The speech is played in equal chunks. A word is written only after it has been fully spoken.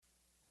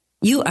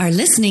You are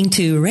listening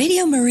to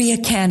Radio Maria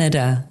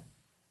Canada.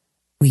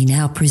 We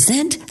now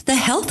present the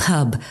Health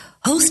Hub,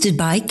 hosted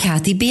by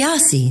Kathy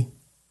Biasi.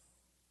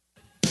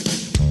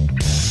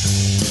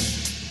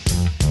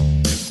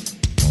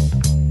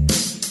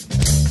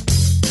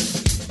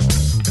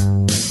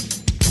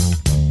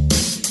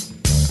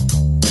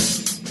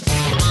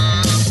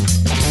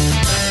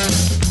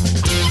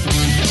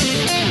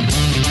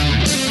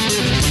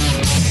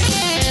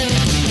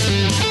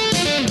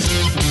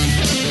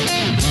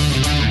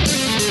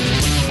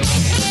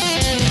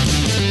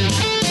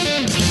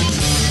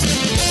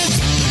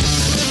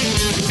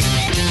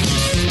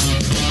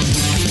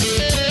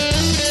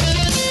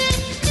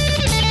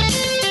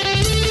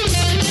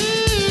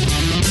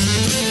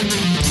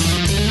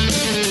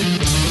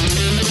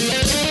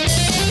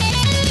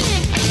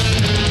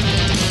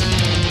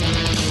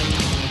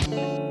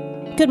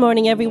 Good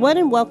morning, everyone,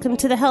 and welcome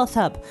to the Health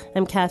Hub.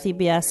 I'm Kathy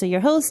Biasi, your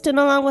host, and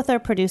along with our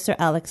producer,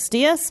 Alex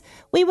Diaz,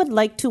 we would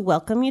like to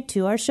welcome you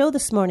to our show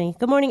this morning.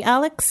 Good morning,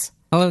 Alex.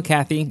 Hello,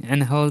 Kathy,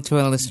 and hello to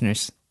our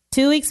listeners.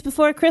 2 weeks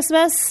before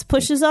Christmas,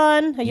 push is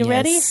on. Are you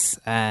ready? Yes,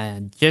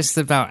 just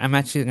about. I'm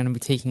actually going to be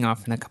taking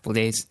off in a couple of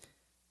days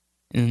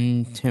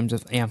in terms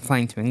of, I'm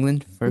flying to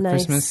England for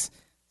Christmas.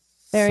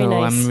 Very nice.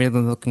 So I'm really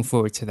looking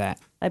forward to that.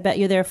 I bet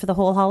you're there for the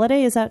whole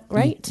holiday, is that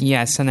right?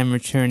 Yes, and I'm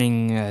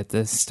returning at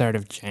the start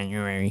of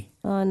January.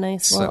 Oh,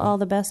 nice. Well, all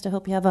the best. I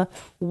hope you have a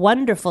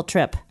wonderful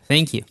trip.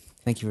 Thank you.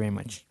 Thank you very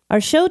much.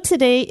 Our show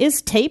today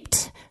is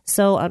taped,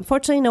 so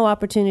unfortunately no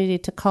opportunity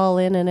to call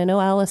in, and I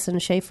know Alison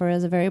Schaefer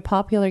is a very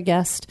popular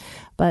guest,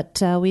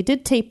 but we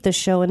did tape the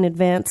show in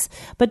advance.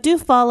 But do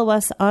follow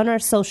us on our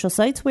social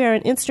sites. We are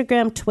on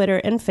Instagram, Twitter,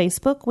 and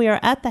Facebook. We are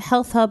at the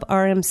Health Hub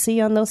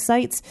RMC on those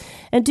sites,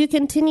 and do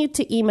continue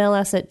to email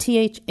us at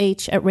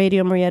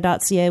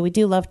thh@radiomaria.ca. We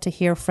do love to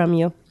hear from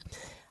you.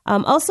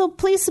 Also,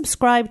 please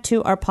subscribe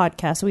to our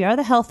podcast. We are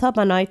the Health Hub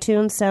on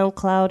iTunes,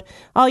 SoundCloud,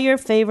 all your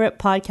favorite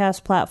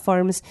podcast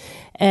platforms.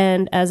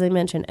 And as I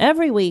mentioned,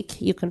 every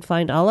week you can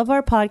find all of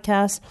our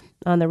podcasts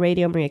on the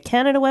Radio Maria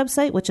Canada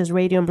website, which is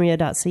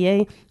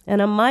radiomaria.ca,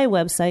 and on my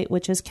website,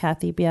 which is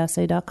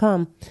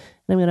kathybiasi.com. And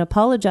I'm going to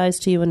apologize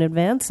to you in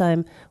advance.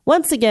 I'm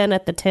once again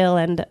at the tail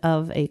end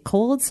of a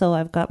cold, so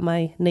I've got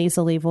my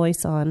nasally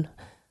voice on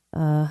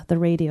the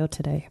radio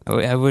today. Oh,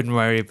 I wouldn't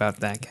worry about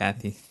that,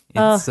 Kathy.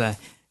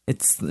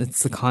 It's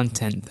the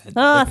content that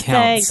counts.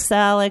 Thanks,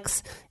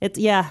 Alex.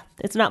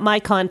 It's not my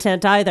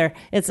content either.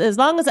 It's as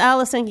long as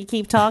Alison can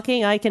keep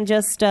talking, I can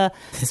just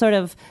sort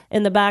of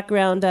in the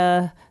background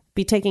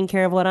be taking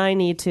care of what I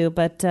need to.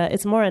 But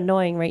it's more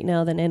annoying right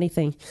now than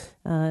anything.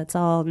 It's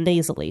all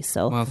nasally.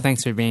 So well,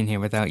 thanks for being here.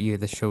 Without you,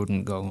 the show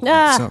wouldn't go.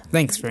 So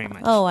thanks very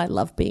much. Oh, I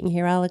love being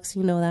here, Alex.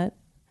 You know that.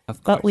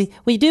 Of course. But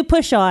we do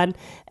push on.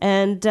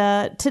 And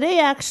today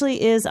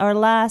actually is our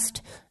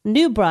last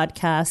new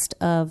broadcast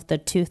of the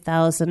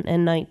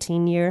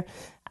 2019 year.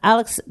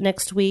 Alex,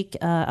 next week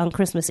on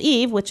Christmas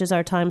Eve, which is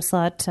our time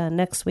slot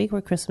next week,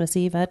 we're Christmas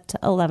Eve at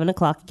 11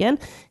 o'clock again,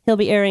 he'll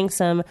be airing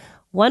some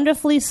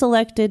wonderfully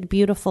selected,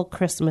 beautiful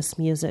Christmas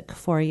music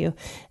for you.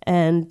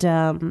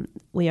 And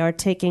we are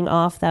taking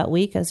off that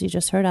week, as you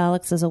just heard,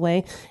 Alex is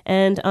away.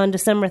 And on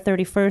December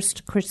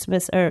 31st,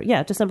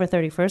 December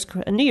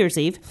 31st, New Year's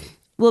Eve,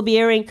 we'll be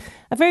airing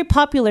a very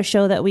popular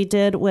show that we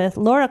did with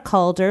Laura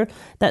Calder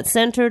that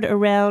centered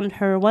around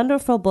her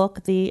wonderful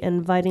book, The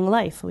Inviting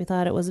Life. We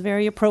thought it was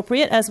very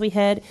appropriate as we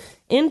head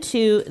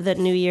into the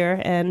new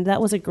year, and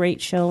that was a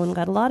great show and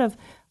got a lot of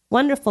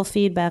wonderful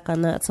feedback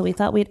on that. So we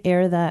thought we'd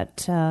air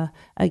that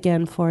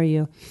again for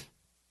you.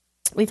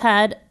 We've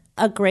had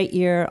a great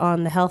year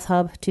on the Health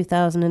Hub.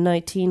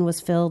 2019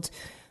 was filled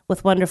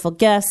with wonderful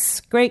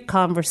guests, great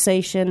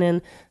conversation,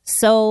 and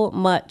so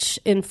much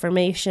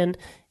information.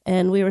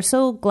 And we were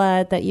so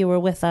glad that you were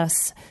with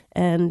us.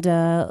 And,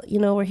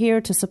 we're here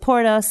to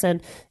support us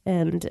and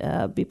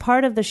be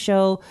part of the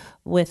show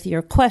with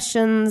your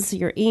questions,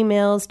 your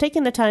emails.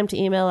 Taking the time to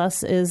email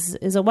us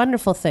is a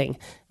wonderful thing.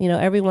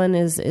 Everyone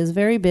is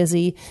very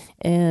busy,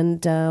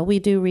 and we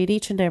do read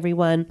each and every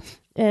one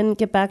and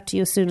get back to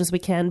you as soon as we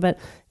can. But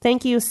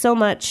thank you so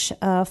much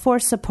for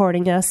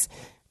supporting us.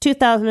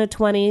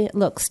 2020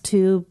 looks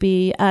to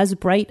be as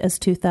bright as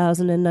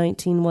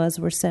 2019 was.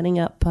 We're setting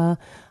up a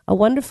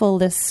wonderful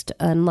list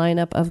and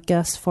lineup of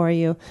guests for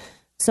you.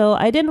 So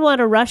I didn't want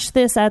to rush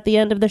this at the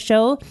end of the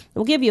show.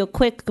 We'll give you a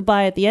quick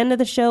goodbye at the end of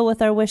the show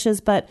with our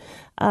wishes, but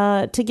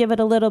to give it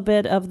a little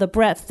bit of the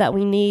breadth that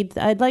we need,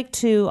 I'd like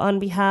to, on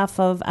behalf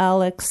of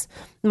Alex,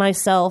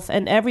 myself,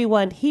 and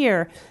everyone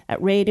here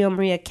at Radio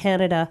Maria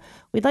Canada,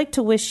 we'd like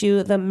to wish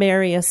you the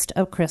merriest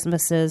of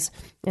Christmases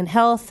and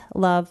health,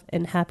 love,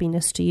 and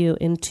happiness to you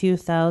in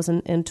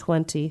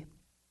 2020.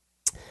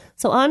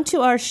 So on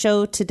to our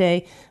show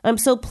today. I'm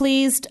so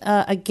pleased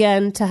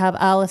again to have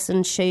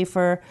Alison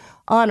Schaefer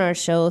on our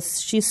show.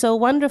 She's so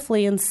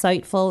wonderfully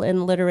insightful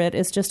and literate.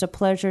 It's just a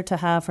pleasure to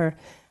have her.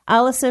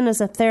 Alison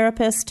is a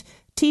therapist,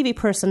 TV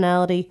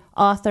personality,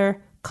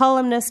 author,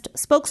 columnist,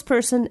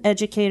 spokesperson,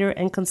 educator,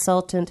 and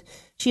consultant.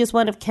 She is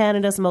one of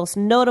Canada's most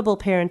notable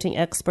parenting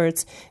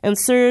experts and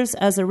serves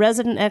as a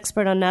resident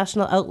expert on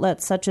national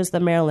outlets such as the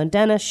Marilyn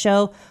Dennis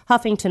Show,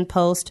 Huffington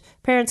Post,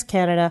 Parents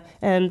Canada,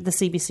 and the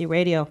CBC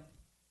Radio.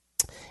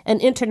 An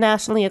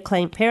internationally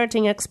acclaimed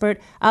parenting expert,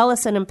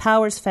 Allison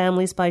empowers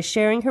families by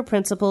sharing her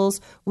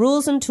principles,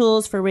 rules, and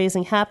tools for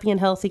raising happy and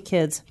healthy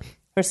kids.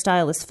 Her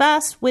style is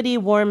fast, witty,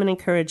 warm, and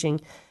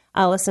encouraging.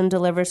 Allison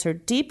delivers her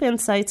deep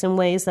insights in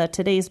ways that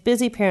today's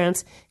busy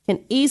parents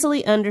can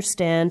easily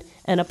understand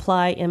and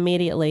apply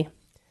immediately.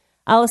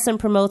 Allison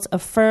promotes a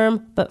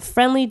firm but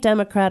friendly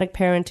democratic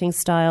parenting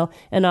style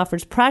and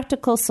offers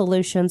practical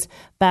solutions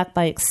backed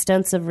by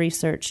extensive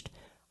research.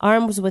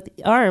 Armed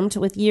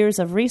with years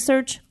of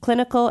research,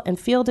 clinical, and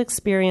field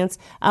experience,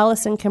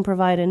 Allison can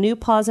provide a new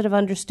positive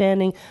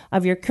understanding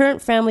of your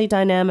current family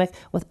dynamic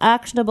with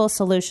actionable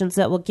solutions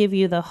that will give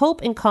you the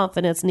hope and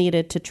confidence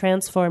needed to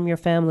transform your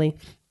family.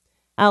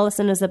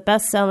 Allison is a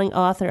best-selling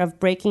author of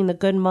Breaking the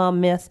Good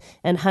Mom Myth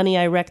and Honey,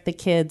 I Wrecked the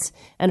Kids,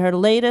 and her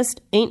latest,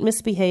 Ain't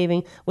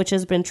Misbehaving, which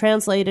has been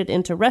translated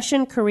into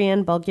Russian,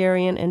 Korean,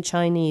 Bulgarian, and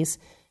Chinese.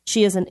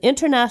 She is an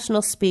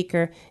international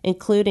speaker,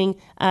 including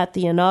at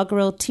the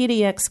inaugural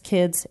TDX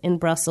Kids in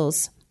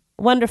Brussels.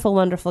 Wonderful,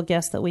 wonderful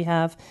guest that we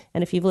have.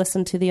 And if you've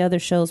listened to the other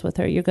shows with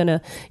her, you're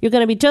gonna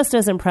be just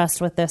as impressed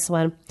with this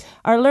one.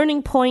 Our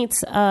learning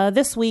points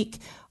this week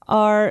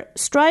are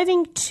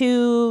striving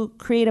to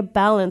create a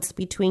balance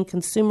between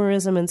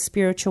consumerism and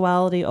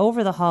spirituality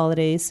over the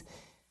holidays,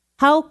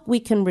 how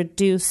we can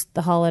reduce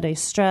the holiday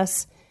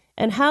stress,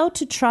 and how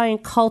to try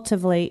and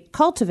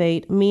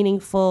cultivate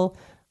meaningful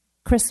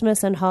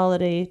Christmas and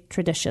holiday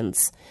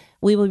traditions.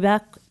 We will be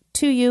back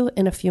to you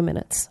in a few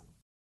minutes.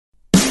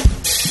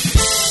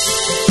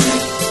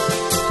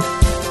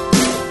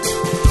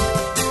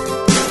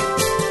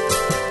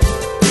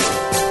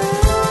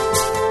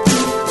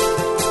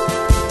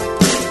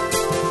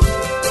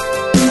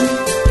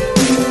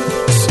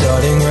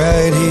 Starting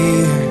right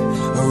here,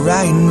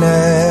 right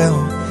now,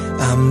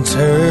 I'm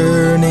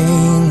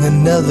turning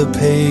another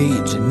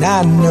page, and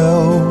I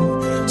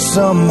know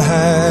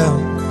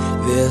somehow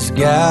there's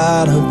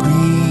gotta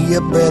be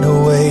a better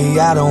way.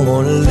 I don't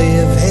wanna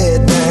live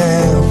head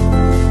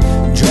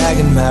down,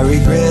 dragging my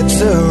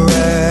regrets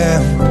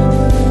around.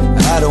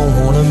 I don't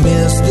wanna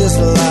miss this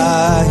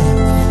life,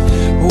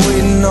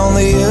 waiting on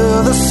the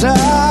other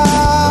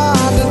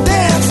side to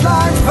dance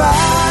like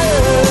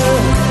fire,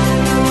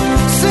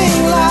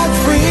 sing like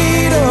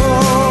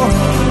freedom,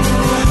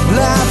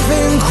 laugh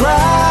and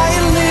cry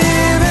and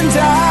live and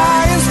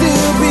die and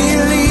still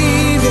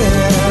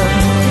believing.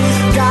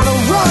 Gotta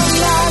run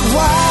like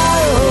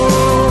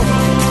wild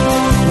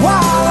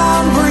while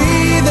I'm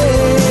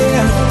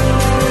breathing,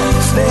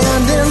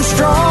 standing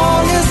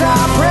strong as I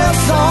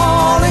press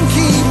on and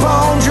keep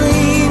on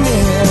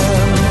dreaming,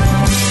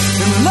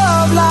 and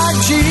love like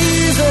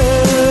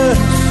Jesus.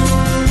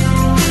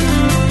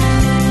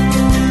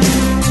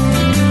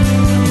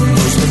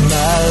 Most of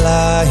my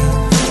life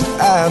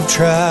I've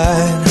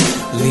tried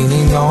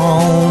leaning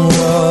on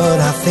what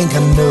I think I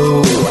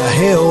know. I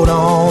held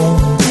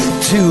on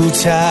too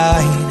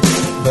tight,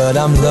 but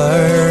I'm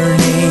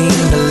learning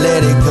to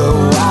let it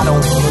go. I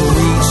don't want to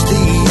reach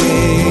the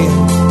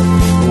end,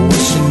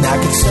 wishing I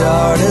could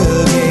start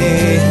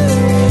again.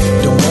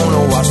 Don't want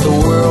to watch the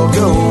world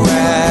go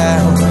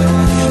round.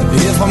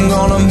 If I'm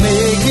gonna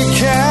make it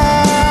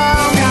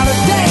count, gotta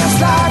dance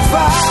like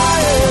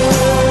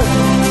fire,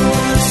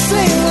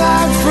 sing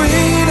like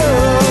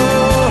freedom,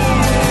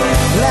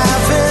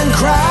 laugh and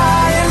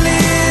cry and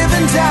live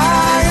and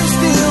die and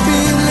still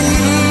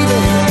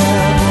believing.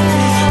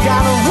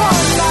 Gotta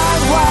run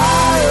like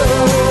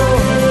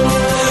wild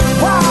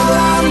while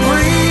I'm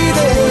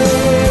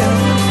breathing,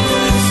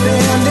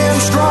 standing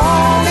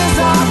strong as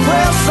I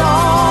press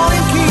on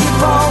and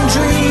keep on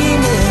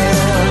dreaming.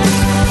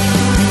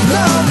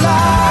 Love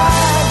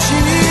like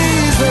Jesus.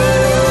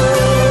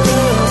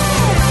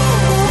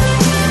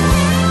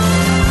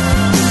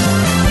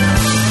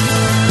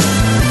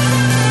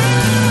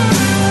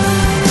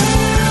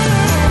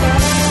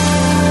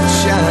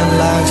 Shining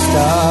like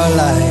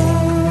starlight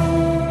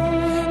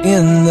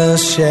in the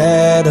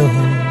shadow,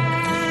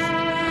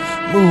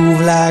 move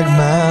like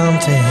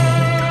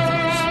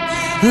mountains,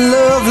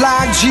 love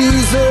like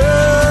Jesus.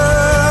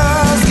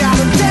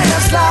 Gotta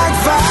dance like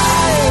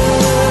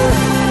fire,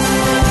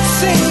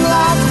 sing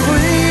like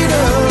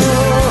freedom,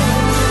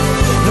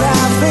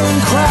 laugh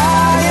and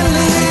cry and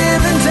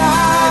live and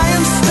die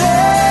and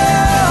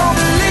still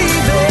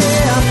believe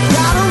it.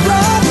 Gotta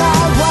run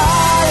like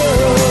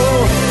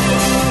wild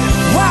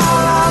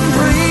while I'm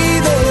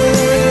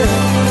breathing.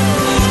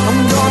 I'm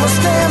gonna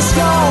stand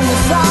strong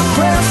as I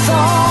press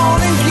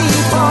on and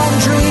keep on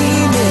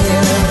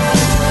dreaming.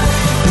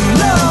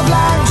 Love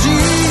like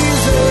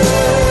Jesus.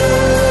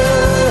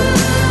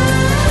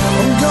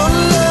 I'm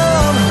gonna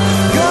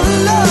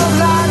love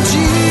like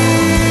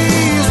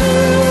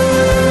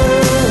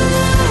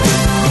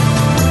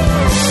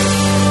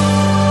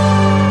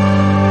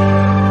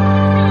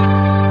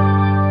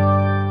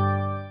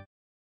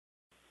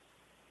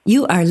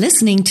You are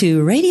listening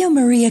to Radio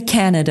Maria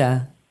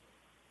Canada.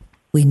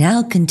 We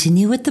now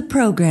continue with the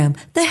program,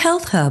 The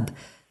Health Hub,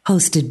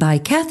 hosted by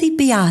Kathy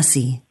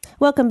Biasi.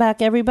 Welcome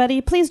back, everybody.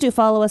 Please do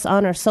follow us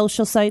on our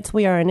social sites.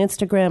 We are on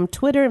Instagram,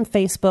 Twitter, and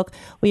Facebook.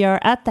 We are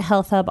at the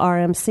Health Hub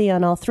RMC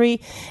on all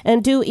three.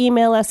 And do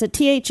email us at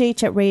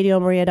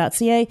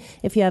thh@radiomaria.ca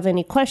if you have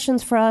any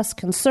questions for us,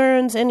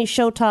 concerns, any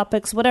show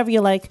topics, whatever you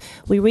like.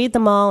 We read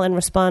them all and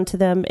respond to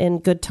them in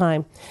good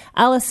time.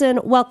 Allison,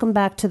 welcome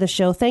back to the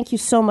show. Thank you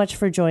so much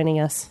for joining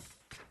us.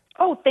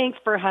 Oh, thanks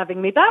for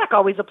having me back.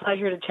 Always a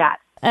pleasure to chat.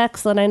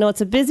 Excellent. I know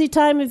it's a busy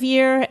time of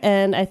year,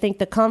 and I think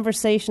the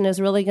conversation is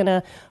really going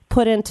to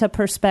put into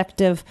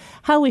perspective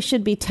how we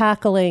should be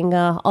tackling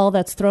all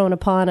that's thrown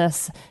upon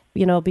us,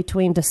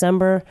 between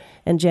December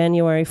and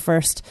January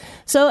 1st.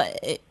 So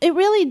it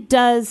really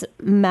does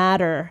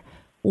matter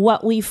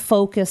what we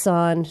focus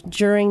on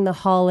during the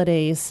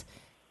holidays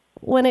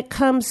when it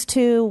comes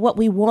to what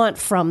we want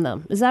from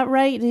them. Is that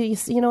right?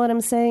 You know what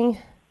I'm saying?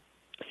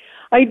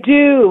 I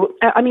do.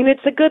 I mean,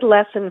 it's a good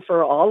lesson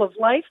for all of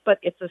life, but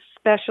it's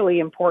especially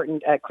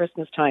important at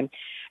Christmas time.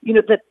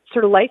 That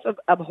sort of life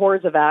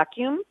abhors a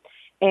vacuum,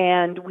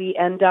 and we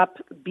end up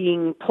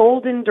being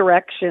pulled in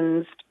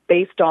directions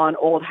based on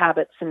old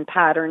habits and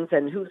patterns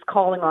and who's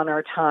calling on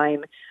our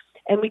time.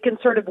 And we can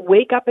sort of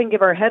wake up and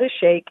give our head a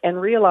shake and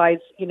realize,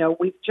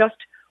 we've just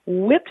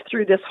whipped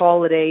through this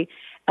holiday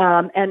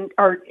and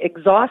are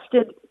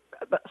exhausted,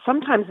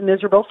 sometimes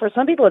miserable. For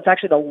some people, it's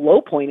actually the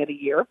low point of the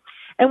year.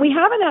 And we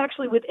haven't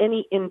actually, with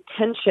any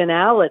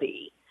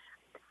intentionality,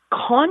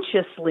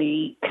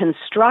 consciously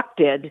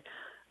constructed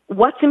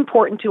what's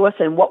important to us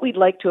and what we'd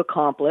like to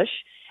accomplish,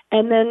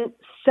 and then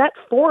set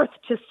forth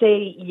to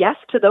say yes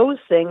to those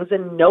things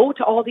and no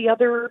to all the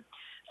other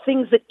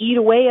things that eat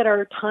away at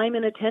our time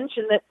and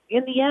attention that,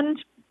 in the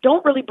end,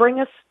 don't really bring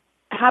us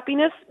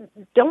happiness,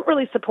 don't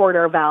really support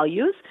our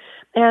values,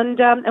 and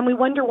we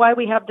wonder why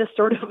we have this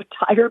sort of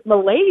tired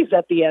malaise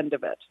at the end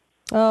of it.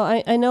 Oh,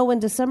 I know when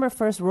December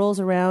 1st rolls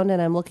around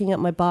and I'm looking at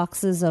my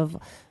boxes of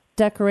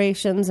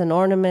decorations and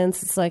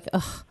ornaments, it's like,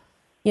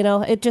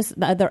 it just,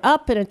 they're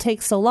up and it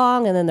takes so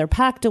long, and then they're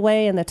packed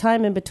away and the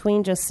time in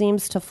between just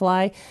seems to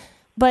fly.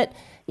 But,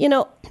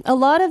 a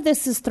lot of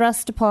this is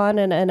thrust upon,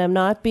 and I'm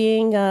not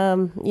being,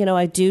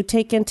 I do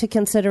take into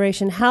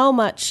consideration how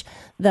much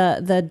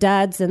the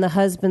dads and the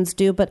husbands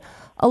do, but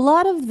a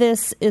lot of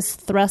this is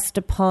thrust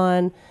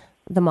upon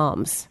the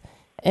moms.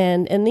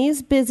 And in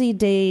these busy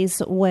days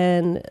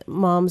when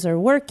moms are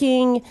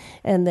working,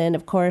 and then,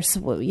 of course,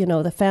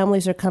 the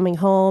families are coming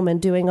home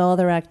and doing all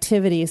their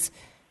activities,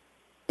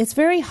 it's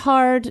very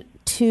hard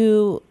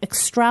to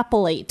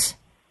extrapolate,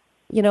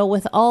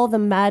 with all the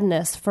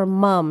madness for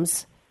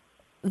moms,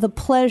 the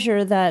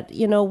pleasure that,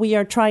 we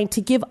are trying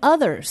to give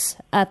others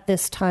at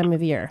this time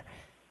of year.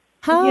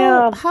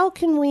 How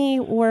can we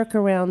work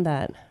around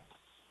that?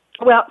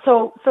 Well,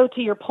 so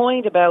to your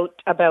point about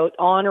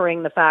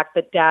honoring the fact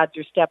that dads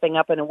are stepping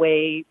up in a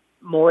way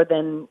more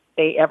than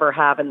they ever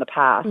have in the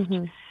past,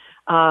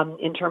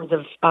 in terms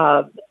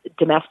of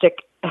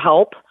domestic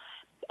help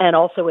and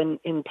also in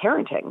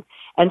parenting.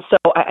 And so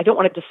I don't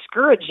want to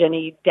discourage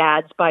any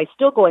dads by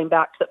still going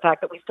back to the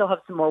fact that we still have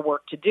some more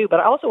work to do,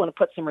 but I also want to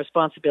put some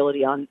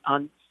responsibility on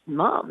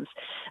moms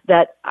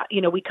that,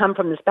 we come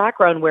from this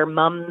background where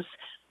moms,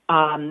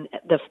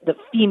 the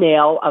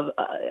female of,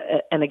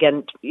 and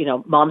again,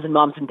 moms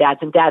and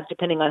dads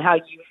depending on how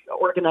you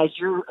organize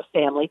your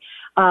family,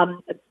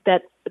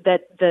 that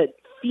the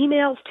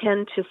females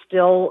tend to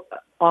still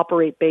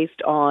operate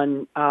based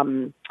on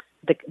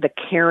the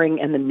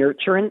caring and the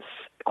nurturance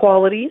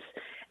qualities,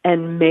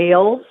 and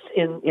males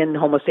in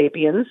Homo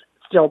sapiens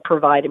still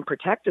provide and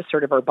protect as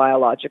sort of our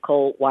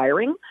biological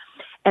wiring.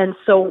 And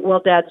so while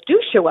dads do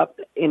show up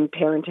in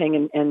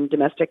parenting and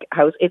domestic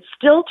house, it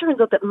still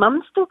turns out that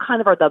moms still kind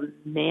of are the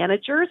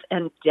managers,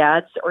 and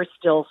dads are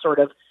still sort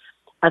of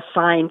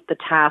assigned the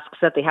tasks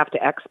that they have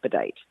to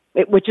expedite,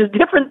 which is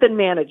different than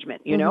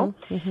management,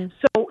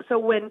 So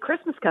when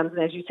Christmas comes,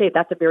 and as you say,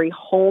 that's a very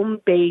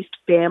home-based,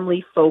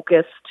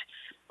 family-focused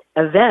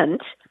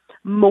event,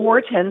 more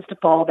tends to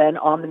fall then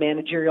on the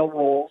managerial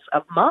roles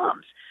of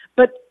moms.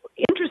 But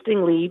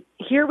interestingly,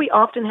 here we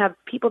often have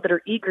people that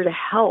are eager to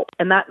help,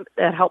 and that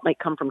help might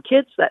come from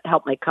kids, that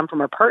help might come from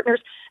our partners,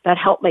 that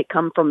help might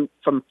come from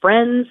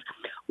friends.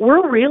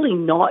 We're really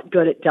not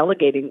good at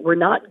delegating. We're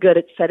not good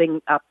at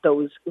setting up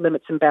those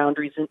limits and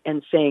boundaries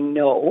and saying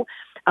no.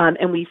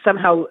 And we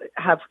somehow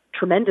have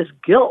tremendous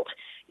guilt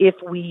if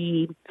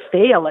we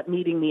fail at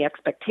meeting the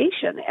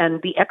expectation.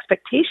 And the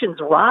expectations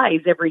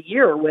rise every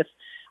year with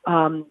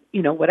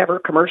whatever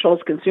commercials,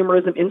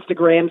 consumerism,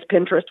 Instagrams,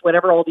 Pinterest,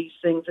 whatever, all these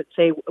things that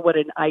say what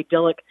an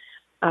idyllic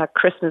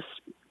Christmas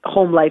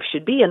home life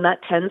should be. And that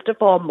tends to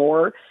fall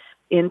more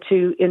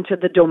into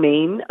the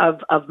domain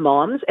of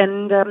moms.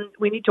 And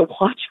we need to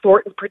watch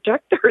for it and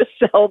protect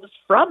ourselves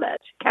from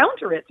it,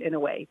 counter it in a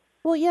way.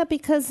 Well, yeah,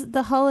 because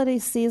the holiday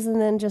season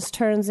then just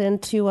turns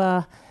into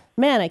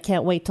man, I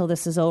can't wait till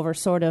this is over,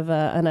 sort of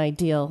an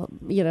ideal,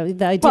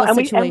 the ideal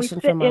situation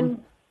for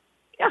mom.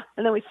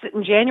 And then we sit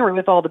in January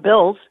with all the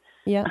bills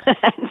Yeah.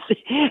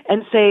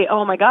 and say,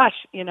 oh my gosh,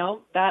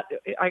 it's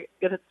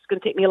going to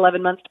take me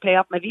 11 months to pay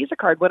off my Visa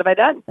card. What have I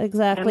done?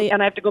 Exactly.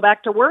 And I have to go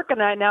back to work, and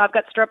now I've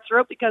got strep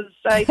throat because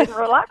I didn't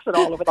relax at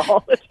all over the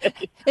holidays.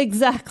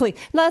 Exactly.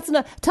 Let's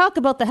not talk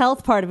about the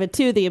health part of it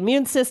too. The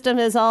immune system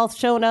is all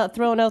thrown out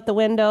the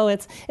window.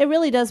 It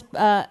really does.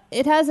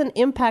 It has an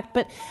impact,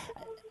 but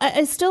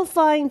I still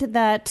find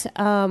that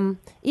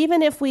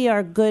even if we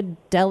are good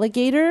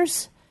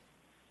delegators,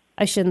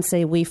 I shouldn't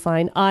say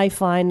I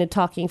find,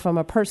 talking from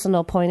a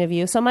personal point of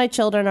view. So my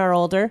children are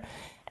older,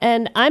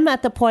 and I'm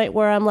at the point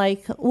where I'm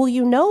like, well,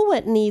 you know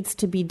what needs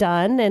to be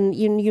done, and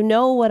you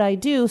know what I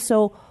do,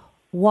 so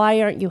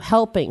why aren't you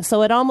helping?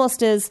 So it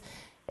almost is,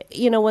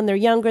 when they're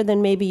younger,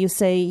 then maybe you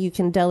say you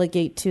can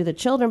delegate to the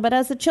children. But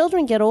as the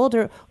children get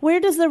older,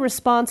 where does the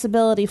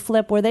responsibility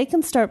flip where they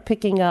can start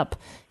picking up,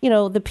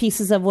 the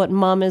pieces of what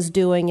mom is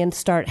doing and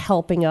start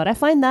helping out? I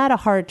find that a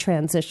hard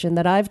transition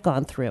that I've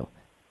gone through.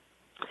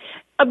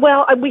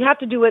 Well, we have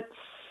to do it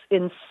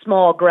in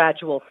small,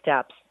 gradual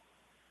steps.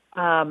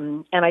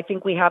 And I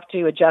think we have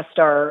to adjust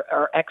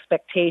our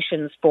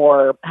expectations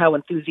for how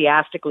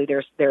enthusiastically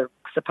they're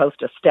supposed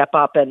to step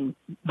up and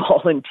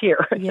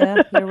volunteer.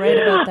 Yeah, you're right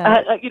about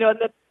that.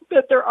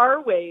 That there are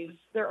ways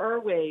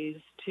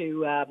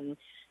to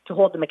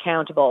hold them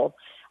accountable.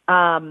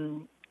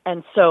 And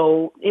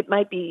so it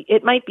might be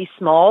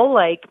small,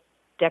 like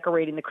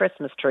decorating the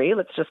Christmas tree.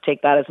 Let's just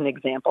take that as an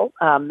example.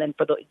 And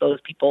for those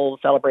people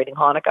celebrating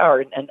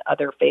Hanukkah and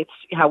other faiths,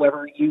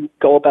 however you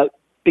go about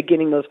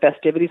beginning those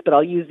festivities, but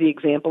I'll use the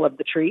example of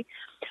the tree.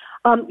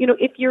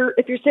 If you're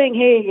saying,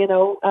 hey,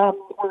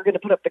 we're going to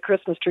put up the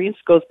Christmas tree, this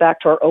goes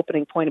back to our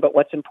opening point about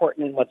what's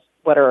important and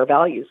what are our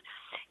values.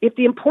 If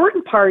the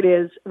important part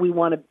is we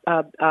want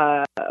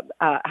to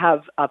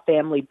have a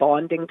family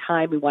bonding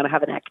time, we want to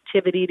have an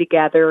activity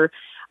together,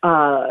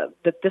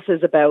 that this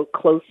is about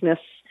closeness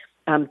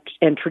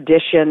and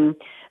tradition,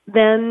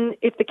 then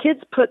if the kids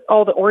put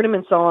all the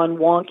ornaments on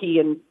wonky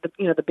and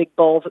the big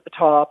balls at the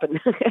top and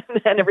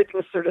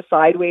everything's sort of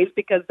sideways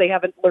because they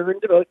haven't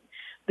learned about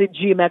the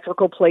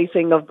geometrical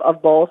placing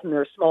of balls in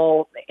their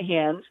small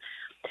hands,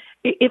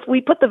 if we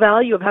put the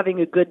value of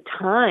having a good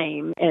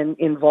time and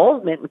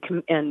involvement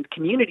and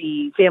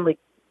community, family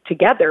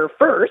together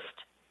first,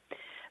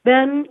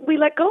 then we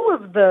let go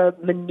of the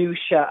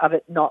minutia of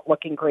it not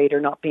looking great or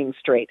not being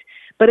straight.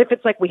 But if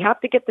it's like we have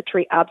to get the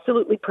tree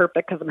absolutely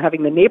perfect because I'm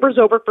having the neighbors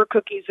over for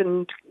cookies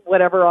and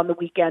whatever on the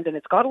weekend, and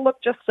it's got to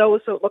look just so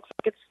it looks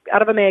like it's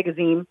out of a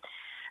magazine,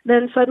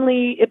 then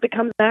suddenly it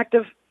becomes an act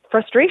of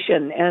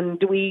frustration,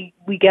 and we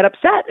get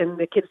upset, and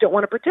the kids don't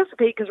want to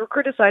participate because we're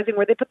criticizing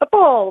where they put the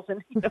balls,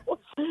 and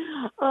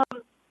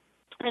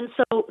And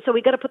so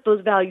we got to put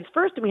those values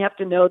first, and we have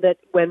to know that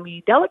when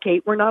we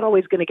delegate, we're not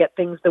always going to get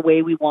things the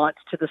way we want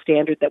to the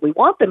standard that we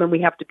want them, and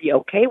we have to be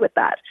okay with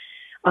that.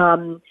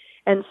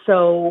 And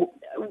so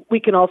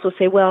we can also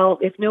say, well,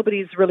 if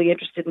nobody's really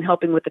interested in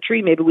helping with the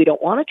tree, maybe we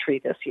don't want a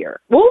tree this year.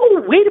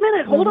 Whoa, wait a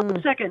minute, hold on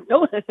a second.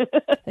 No,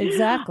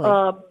 exactly.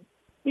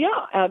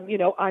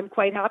 I'm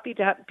quite happy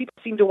to have, people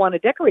seem to want to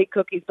decorate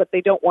cookies, but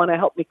they don't want to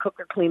help me cook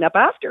or clean up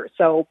after.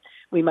 So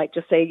we might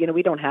just say,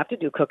 we don't have to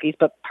do cookies,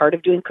 but part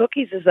of doing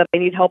cookies is that I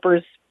need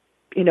helpers,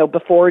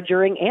 before,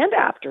 during, and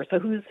after. So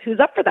who's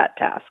up for that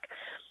task?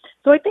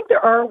 So I think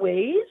there are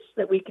ways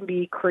that we can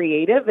be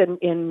creative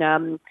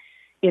in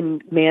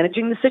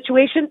managing the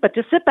situation, but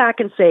to sit back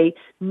and say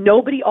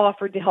nobody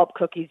offered to help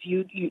cookies,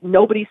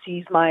 nobody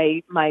sees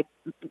my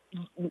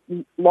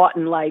lot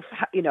in life,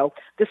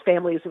 this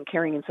family isn't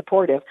caring and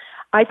supportive,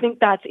 I think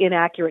that's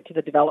inaccurate to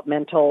the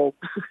developmental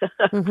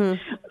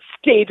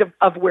stage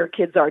of where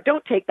kids are.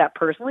 Don't take that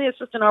personally. It's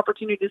just an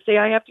opportunity to say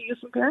I have to use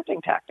some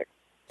parenting tactics.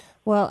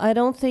 Well, I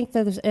don't think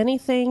that there's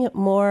anything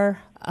more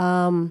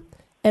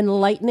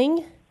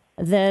enlightening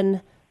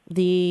than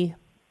the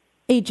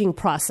aging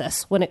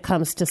process when it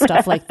comes to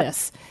stuff like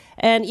this.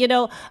 And,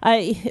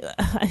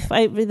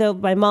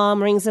 my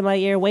mom rings in my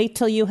ear, wait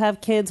till you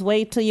have kids,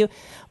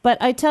 but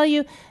I tell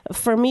you,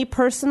 for me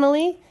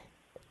personally,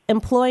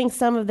 employing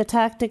some of the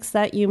tactics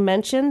that you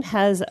mentioned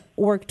has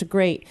worked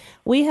great.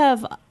 We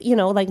have,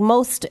 like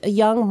most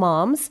young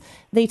moms,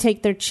 they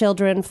take their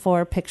children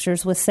for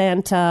pictures with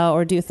Santa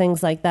or do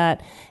things like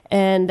that.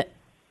 And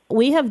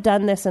we have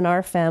done this in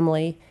our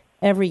family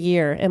every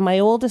year. And my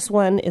oldest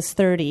one is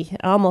 30,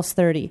 almost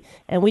 30.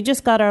 And we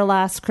just got our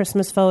last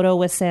Christmas photo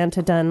with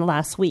Santa done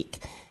last week.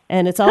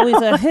 And it's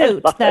always a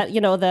hoot that,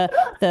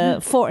 the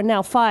four,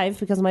 now 5,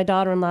 because my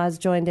daughter-in-law has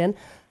joined in,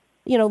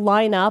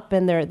 line up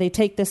and they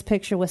take this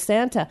picture with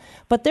Santa.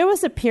 But there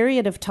was a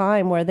period of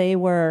time where they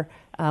were,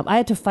 I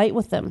had to fight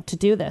with them to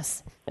do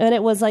this. And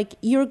it was like,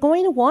 you're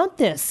going to want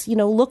this,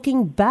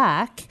 looking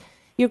back,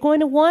 you're going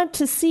to want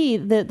to see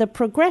the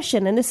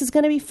progression, and this is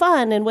going to be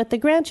fun, and with the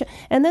grandchildren.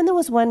 And then there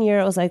was one year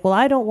I was like, well,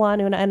 I don't want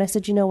to. And I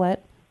said, you know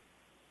what?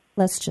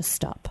 Let's just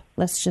stop.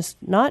 Let's just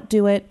not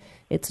do it.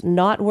 It's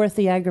not worth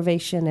the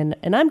aggravation.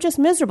 And I'm just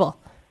miserable.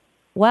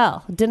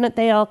 Well, didn't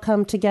they all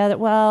come together?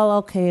 Well,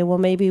 okay, well,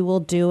 maybe we'll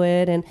do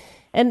it.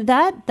 And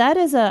that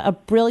is a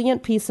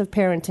brilliant piece of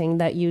parenting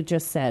that you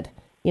just said.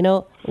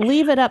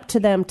 Leave it up to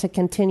them to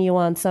continue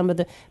on some of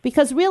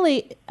because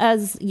really,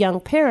 as young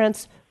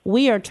parents,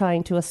 we are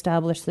trying to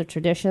establish the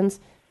traditions.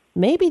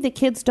 Maybe the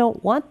kids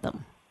don't want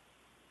them.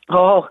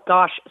 Oh,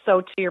 gosh.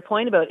 So to your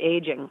point about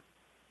aging,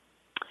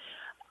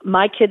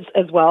 my kids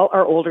as well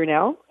are older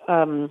now,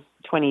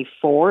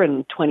 24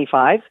 and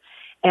 25.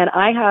 And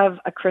I have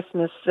a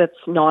Christmas that's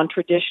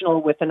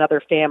non-traditional with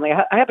another family.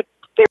 I have a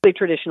fairly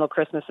traditional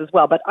Christmas as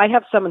well, but I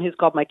have someone who's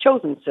called my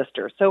chosen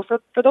sister. So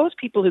for those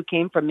people who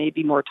came from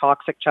maybe more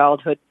toxic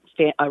childhood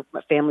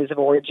families of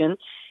origin,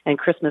 and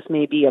Christmas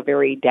may be a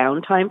very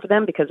downtime for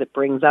them because it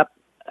brings up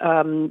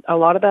a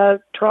lot of the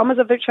traumas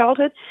of their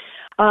childhood.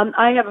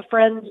 I have a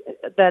friend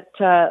that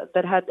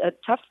had a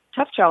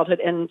tough childhood,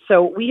 and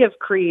so we have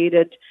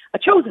created a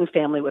chosen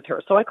family with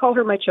her. So I call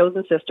her my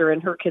chosen sister,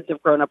 and her kids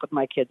have grown up with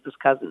my kids as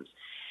cousins.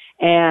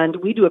 And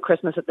we do a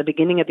Christmas at the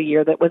beginning of the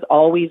year that was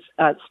always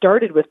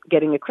started with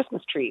getting a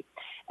Christmas tree,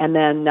 and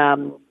then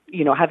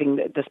having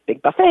this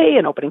big buffet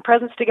and opening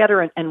presents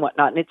together and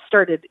whatnot. And it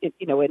started,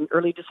 in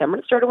early December.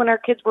 It started when our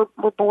kids were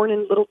born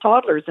and little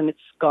toddlers, and it's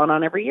gone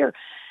on every year.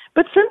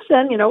 But since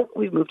then,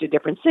 we've moved to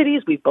different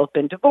cities. We've both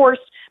been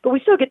divorced, but we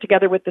still get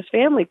together with this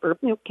family for,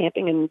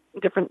 camping and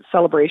different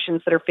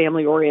celebrations that are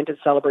family-oriented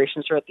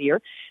celebrations throughout the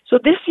year. So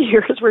this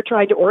year, as we're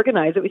trying to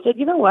organize it, we said,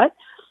 you know what?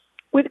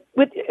 With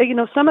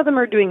some of them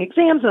are doing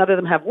exams and other of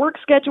them have work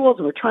schedules,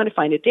 and we're trying to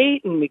find a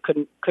date, and we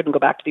couldn't go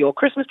back to the old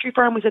Christmas tree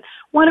farm. We said,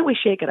 why don't we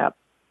shake it up?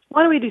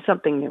 Why don't we do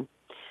something new?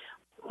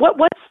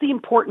 What's the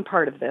important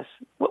part of this?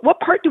 What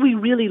part do we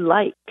really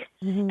like?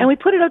 Mm-hmm. And we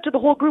put it out to the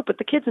whole group with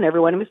the kids and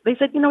everyone. And they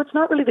said, it's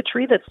not really the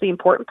tree that's the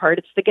important part.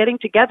 It's the getting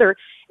together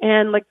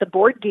and like the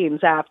board games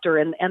after.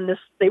 And this,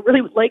 they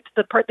really liked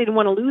the part they didn't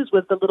want to lose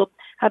was the little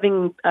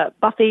having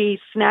buffet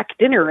snack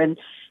dinner. And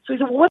so we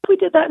said, well, what if we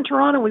did that in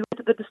Toronto? We went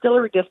to the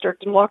distillery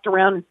district and walked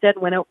around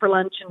instead, went out for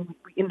lunch and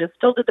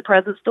still did the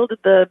presents, still did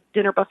the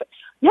dinner buffet.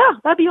 Yeah,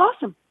 that'd be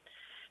awesome.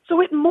 So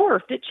it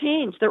morphed, it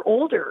changed. They're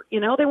older,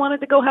 they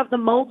wanted to go have the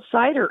mulled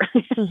cider.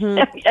 Mm-hmm.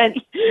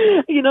 and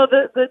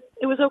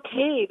it was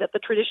okay that the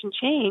tradition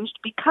changed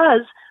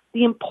because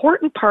the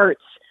important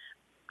parts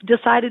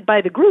decided by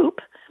the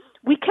group,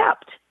 we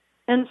kept.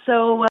 And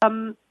so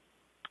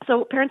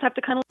parents have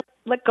to kind of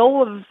let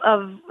go of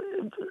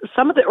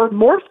some of or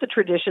morph the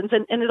traditions,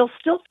 and it'll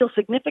still feel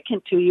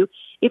significant to you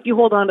if you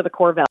hold on to the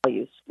core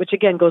values, which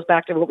again goes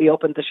back to what we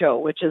opened the show,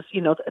 which is,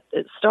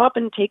 stop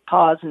and take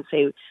pause and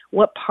say,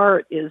 what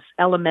part is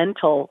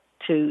elemental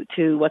to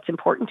what's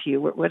important to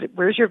you?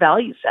 Where's your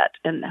value set?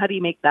 And how do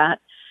you make that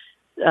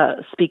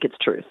speak its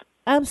truth?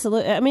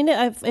 Absolutely. I mean,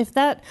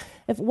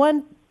 if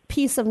one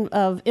piece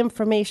of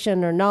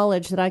information or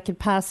knowledge that I could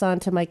pass on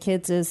to my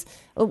kids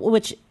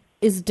which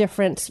is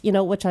different,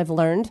 which I've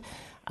learned,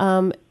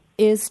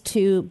 is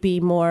to be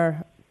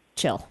more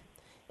chill.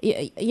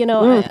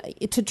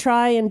 To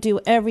try and do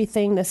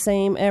everything the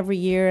same every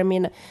year. I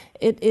mean,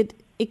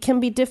 it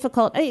can be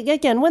difficult.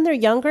 Again, when they're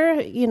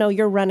younger,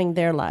 you're running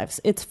their lives.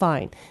 It's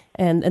fine.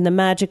 And the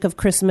magic of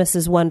Christmas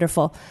is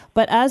wonderful.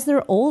 But as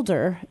they're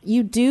older,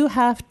 you do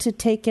have to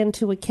take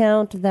into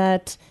account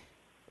that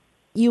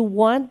you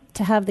want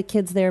to have the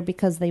kids there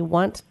because they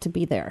want to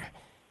be there.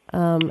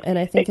 And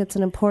I think it's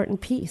an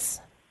important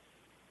piece.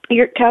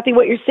 Kathy,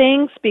 what you're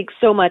saying speaks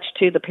so much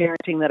to the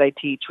parenting that I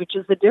teach, which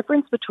is the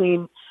difference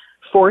between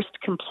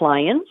forced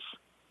compliance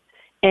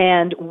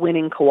and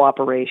winning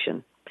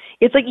cooperation.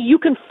 It's like you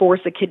can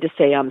force a kid to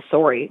say, I'm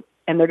sorry,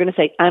 and they're going to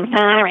say, I'm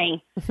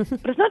sorry,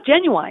 but it's not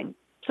genuine.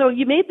 So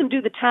you made them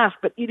do the task,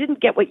 but you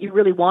didn't get what you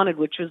really wanted,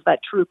 which was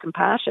that true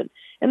compassion.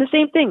 And the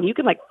same thing, you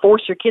can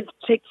force your kids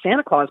to take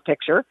Santa Claus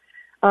picture,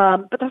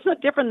 but that's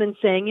not different than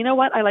saying, you know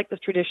what, I like this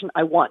tradition.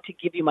 I want to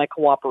give you my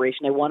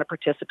cooperation. I want to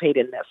participate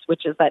in this,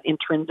 which is that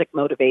intrinsic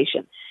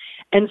motivation.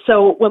 And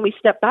so when we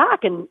step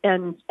back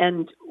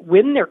and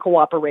win their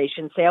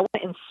cooperation, say, I want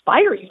to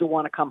inspire you to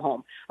want to come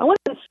home. I want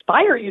to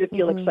inspire you to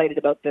feel excited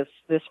about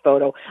this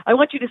photo. I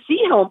want you to see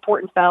how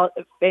important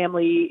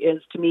family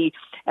is to me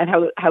and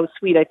how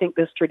sweet I think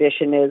this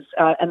tradition is,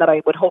 and that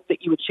I would hope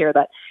that you would share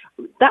that.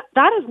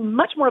 That is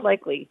much more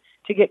likely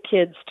to get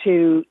kids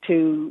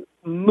to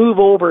move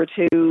over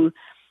to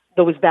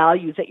those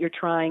values that you're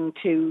trying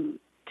to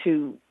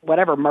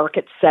whatever,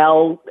 market,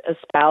 sell,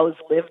 espouse,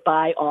 live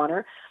by,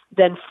 honor,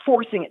 than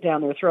forcing it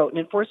down their throat.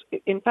 And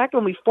in fact,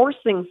 when we force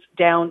things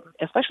down,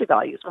 especially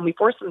values, when we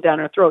force them down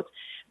our throats,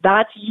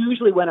 that's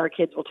usually when our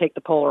kids will take the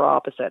polar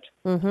opposite.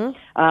 Mm-hmm.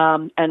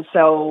 And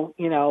so,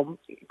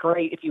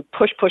 great, if you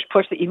push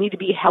that you need to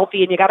be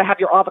healthy and you got to have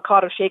your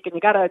avocado shake and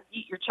you got to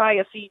eat your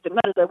chia seeds and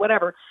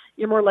whatever,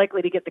 you're more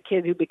likely to get the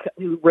kid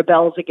who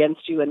rebels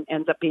against you and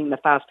ends up being the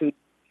fast food,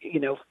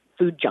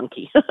 food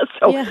junkie.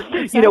 So, yeah,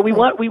 exactly. We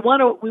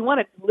want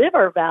to live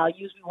our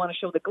values. We want to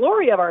show the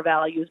glory of our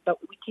values, but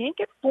we can't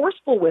get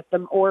forceful with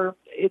them, or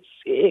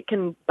it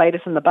can bite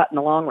us in the butt in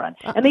the long run.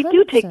 And they 100%.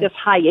 Do take this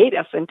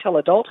hiatus until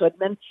adulthood,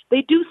 and then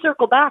they do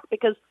circle back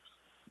because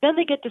then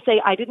they get to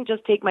say, I didn't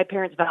just take my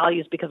parents'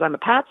 values because I'm a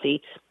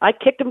patsy. I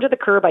kicked them to the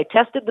curb. I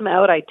tested them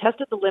out. I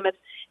tested the limits.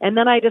 And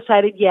then I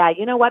decided, yeah,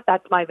 you know what?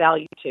 That's my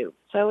value too.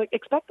 So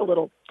expect a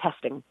little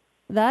testing.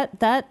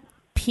 that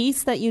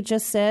piece that you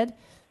just said,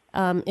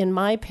 in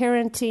my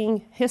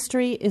parenting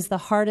history, is the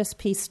hardest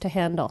piece to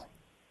handle.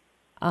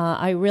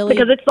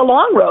 Because it's the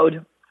long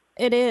road.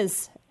 It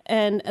is.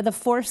 And the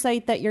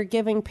foresight that you're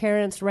giving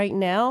parents right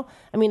now,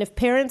 I mean, if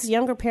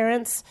younger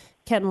parents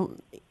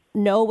can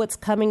know what's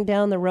coming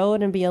down the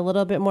road and be a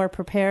little bit more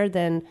prepared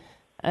than,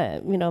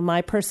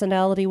 my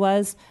personality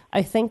was,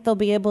 I think they'll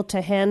be able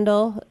to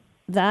handle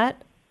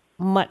that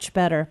much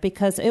better,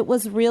 because it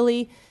was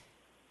really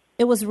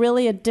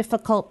a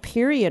difficult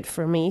period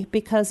for me,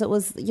 because it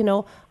was,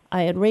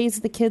 I had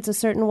raised the kids a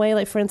certain way.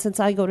 Like, for instance,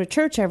 I go to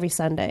church every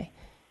Sunday.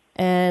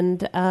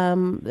 And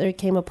there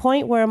came a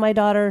point where my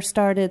daughter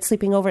started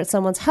sleeping over at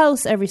someone's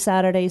house every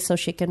Saturday so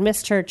she could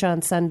miss church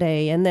on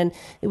Sunday. And then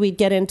we'd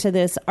get into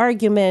this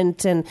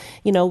argument and,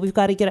 we've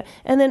got to get...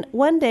 And then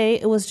one day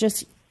it was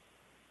just,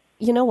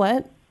 you know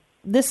what?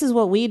 This is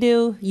what we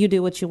do. You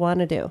do what you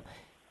want to do.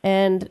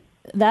 And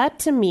that,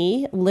 to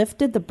me,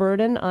 lifted the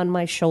burden on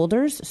my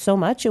shoulders so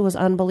much. It was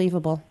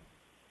unbelievable.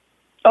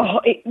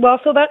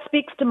 So that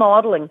speaks to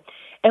modeling.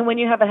 And when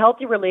you have a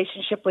healthy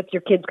relationship with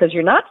your kids, because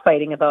you're not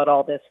fighting about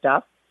all this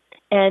stuff,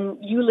 and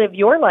you live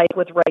your life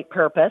with right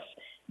purpose,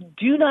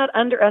 do not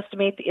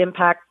underestimate the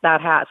impact that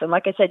has. And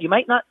like I said, you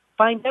might not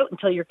find out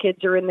until your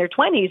kids are in their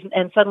 20s,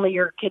 and suddenly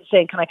your kid's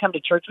saying, can I come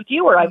to church with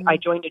you? Or I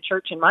joined a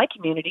church in my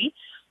community,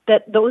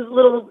 that those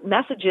little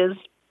messages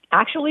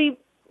actually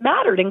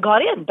mattered and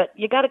got in. But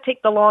you got to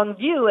take the long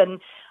view.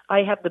 And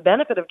I have the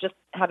benefit of just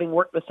having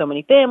worked with so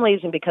many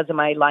families, and because of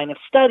my line of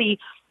study,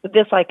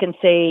 this I can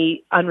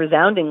say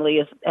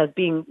unresoundingly as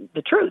being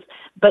the truth.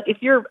 But if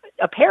you're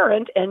a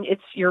parent and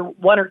it's your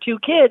one or two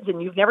kids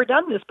and you've never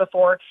done this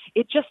before,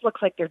 it just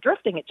looks like they're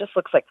drifting. It just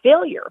looks like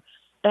failure.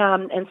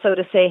 And so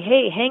to say,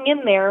 hey, hang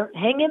in there,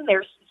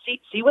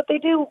 see what they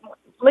do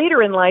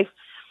later in life,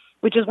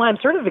 which is why I'm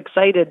sort of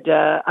excited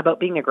about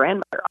being a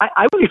grandmother.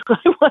 I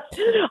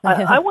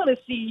want to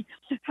see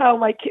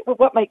how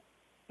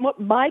what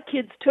my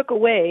kids took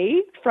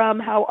away from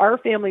how our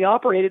family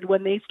operated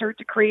when they start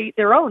to create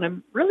their own.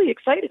 I'm really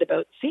excited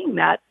about seeing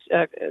that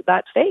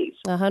phase.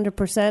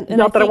 100%.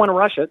 Not that I want to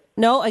rush it.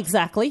 No,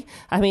 exactly.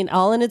 I mean,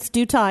 all in its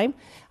due time.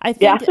 I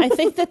think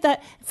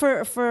that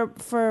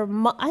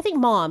I think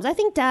moms, I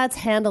think dads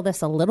handle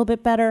this a little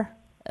bit better,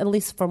 at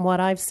least from what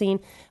I've seen.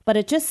 But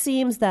it just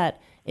seems that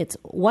it's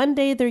one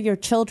day they're your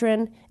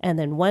children, and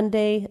then one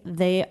day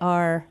they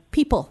are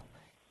people.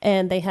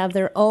 And they have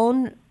their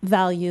own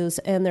values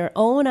and their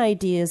own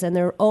ideas and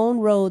their own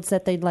roads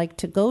that they'd like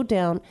to go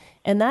down.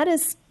 And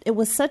it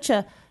was such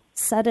a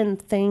sudden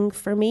thing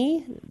for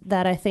me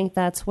that I think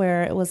that's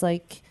where it was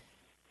like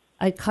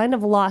I kind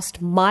of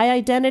lost my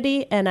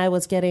identity, and I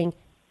was getting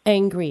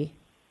angry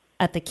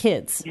at the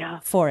kids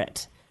for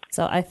it.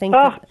 So I think...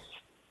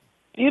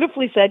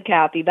 beautifully said,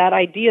 Kathy. That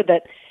idea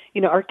that,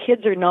 our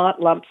kids are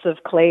not lumps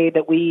of clay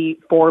that we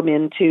form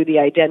into the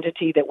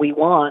identity that we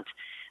want.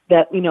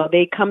 That,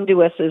 they come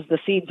to us as the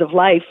seeds of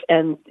life,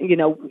 and,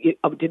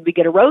 did we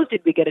get a rose?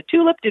 Did we get a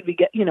tulip? Did we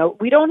get,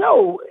 we don't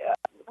know.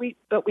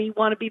 But we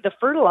want to be the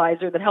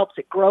fertilizer that helps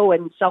it grow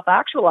and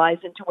self-actualize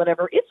into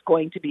whatever it's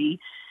going to be.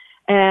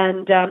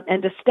 And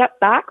to step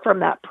back from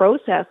that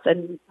process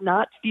and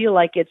not feel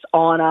like it's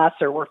on us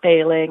or we're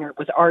failing or it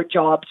was our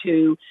job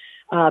to,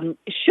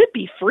 should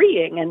be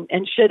freeing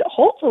and should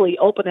hopefully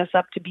open us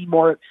up to be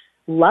more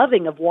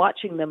loving of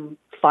watching them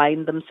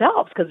find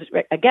themselves. Because,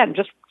 again,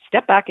 just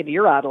step back into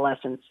your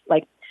adolescence.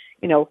 Like,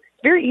 it's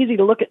very easy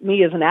to look at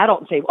me as an adult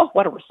and say, oh,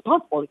 what a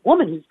responsible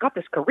woman who's got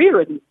this career.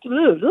 And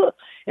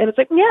it's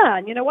like, yeah,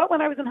 and you know what?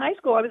 When I was in high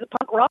school, I was a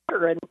punk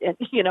rocker. And it's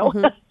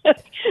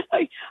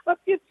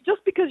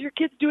just because your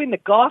kid's doing the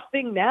goth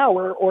thing now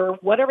or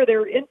whatever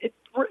they're in,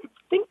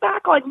 think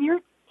back on your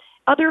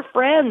other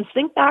friends,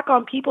 think back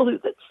on people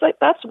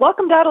that's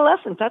welcome to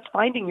adolescence. That's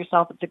finding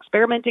yourself. It's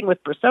experimenting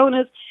with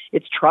personas.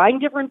 It's trying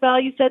different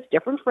value sets,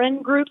 different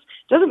friend groups.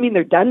 Doesn't mean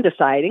they're done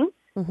deciding.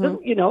 But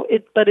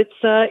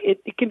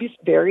it can be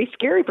very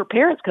scary for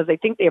parents because they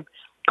think they've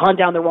gone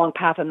down the wrong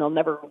path and they'll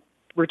never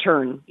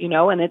return,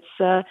 and it's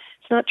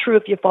not true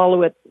if you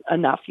follow it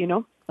enough,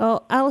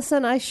 Oh,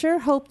 Allison, I sure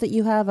hope that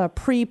you have a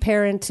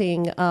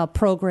pre-parenting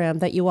program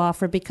that you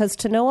offer, because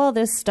to know all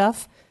this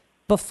stuff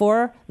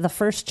before the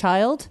first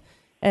child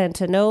and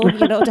to know,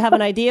 to have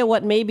an idea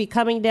what may be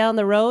coming down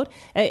the road,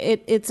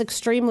 it's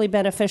extremely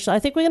beneficial. I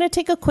think we're going to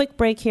take a quick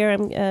break here.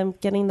 I'm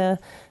getting the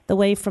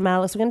wave from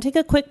Alice. We're going to take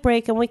a quick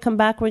break, and when we come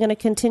back, we're going to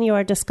continue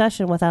our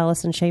discussion with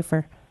Allison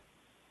Schaefer.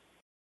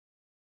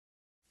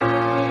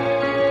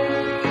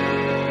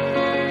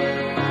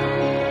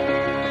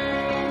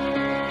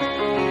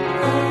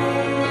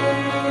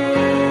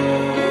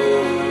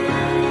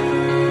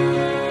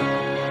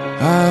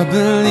 I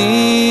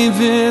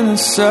believe in the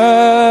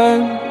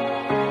sun.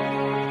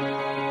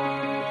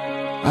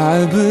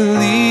 I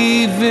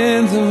believe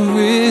in the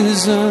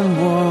risen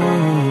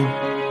one.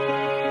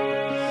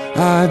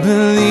 I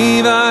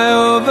believe I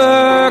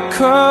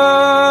overcome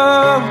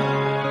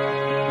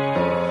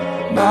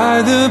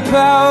by the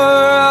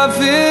power of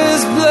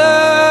His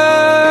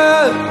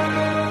blood.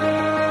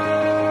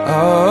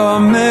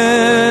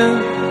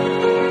 Amen.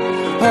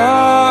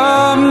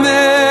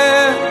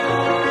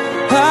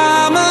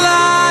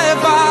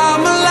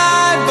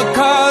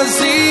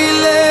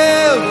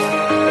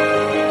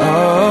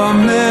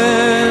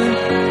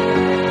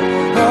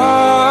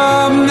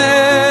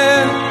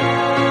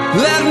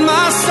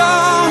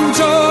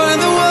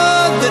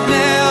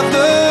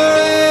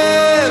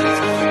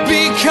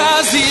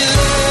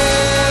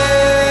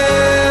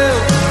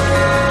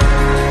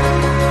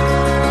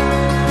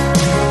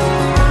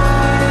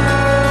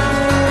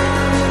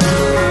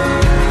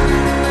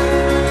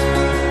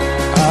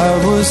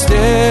 was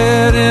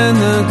dead in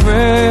the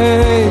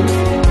grave.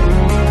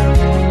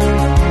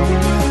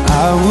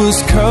 I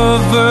was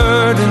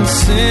covered in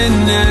sin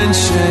and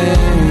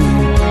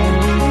shame.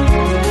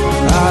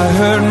 I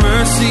heard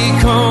mercy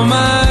call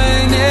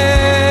my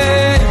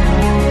name.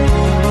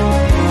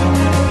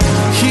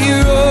 He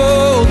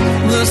rolled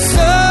the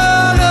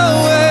sun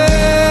away.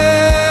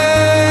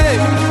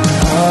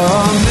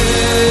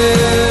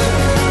 Amen.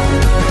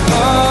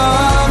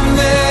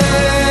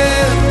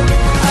 Amen.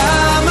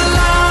 I'm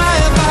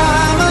alive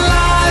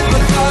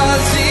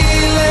because He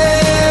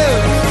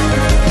lives.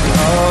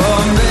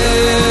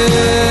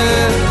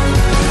 Amen.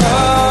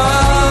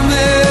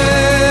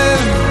 Amen.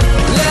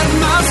 Let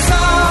my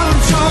song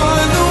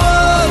join the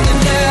world that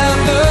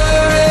never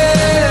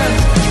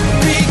ends.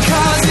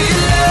 Because He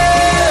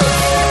lives,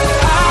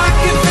 I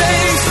can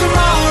face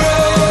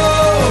tomorrow.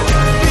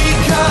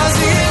 Because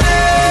He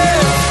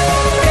lives,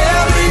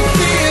 every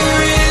fear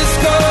is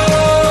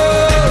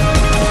gone.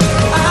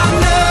 I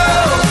know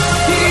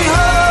He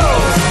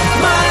holds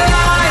my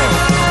life,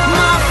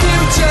 my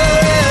future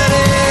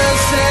in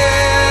His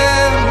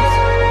hands.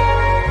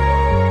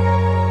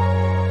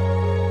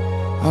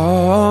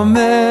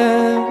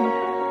 Amen.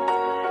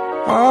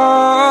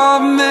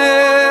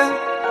 Amen.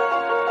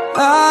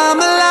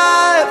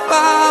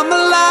 I'm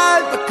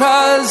alive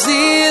because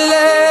He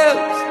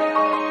lives.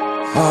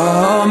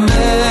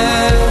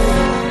 Amen.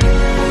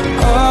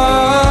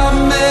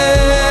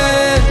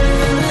 Amen.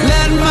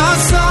 Let my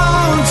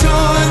song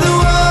join the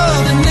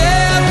world that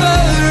never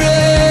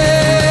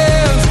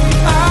ends.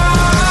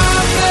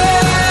 Amen.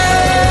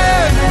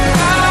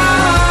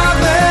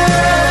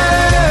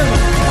 Amen.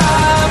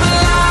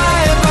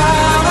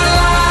 I'm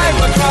alive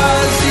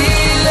because He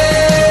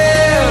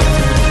lives.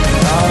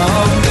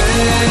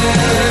 Amen.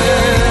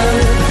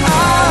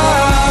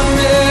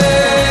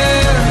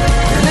 Amen.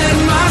 Let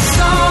my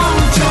song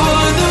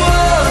join the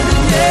world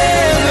that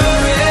never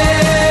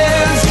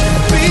ends.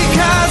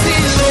 Because He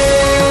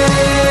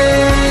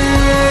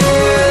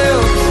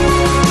lives.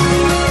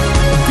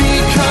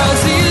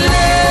 Because He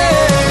lives.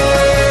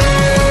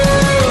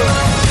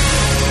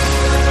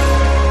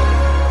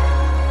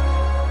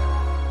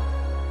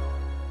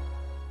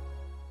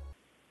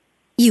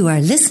 You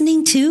are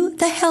listening to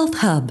The Health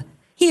Hub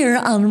here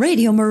on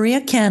Radio Maria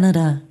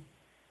Canada,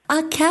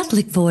 a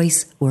Catholic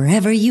voice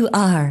wherever you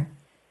are.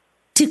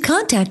 To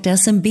contact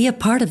us and be a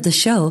part of the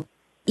show,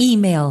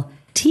 email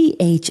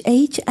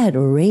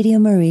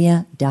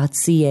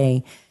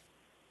thh@radiomaria.ca.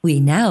 We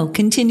now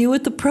continue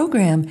with the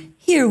program.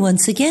 Here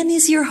once again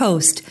is your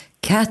host,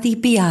 Kathy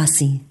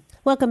Biasi.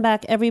 Welcome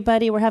back,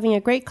 everybody. We're having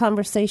a great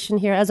conversation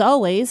here, as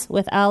always,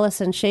 with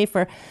Alison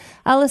Schaefer.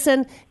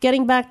 Alison,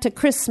 getting back to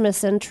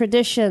Christmas and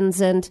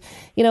traditions and,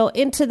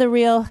 into the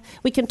real,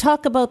 we can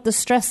talk about the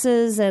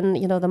stresses and,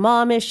 the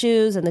mom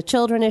issues and the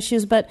children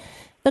issues, but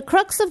the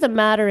crux of the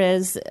matter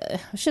is, I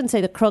shouldn't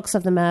say the crux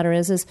of the matter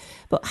is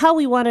but how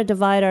we want to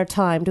divide our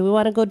time. Do we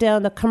want to go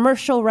down the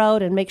commercial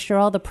route and make sure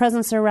all the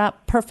presents are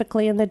wrapped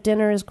perfectly and the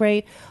dinner is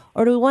great?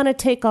 Or do we want to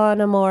take on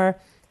a more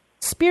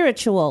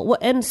spiritual,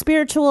 and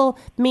spiritual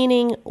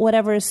meaning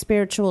whatever is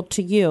spiritual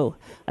to you,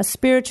 a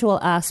spiritual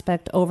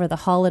aspect over the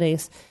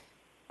holidays?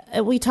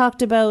 We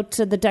talked about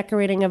the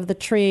decorating of the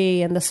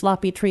tree and the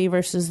sloppy tree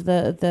versus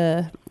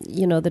the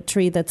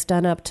tree that's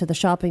done up to the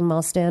shopping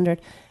mall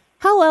standard.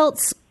 How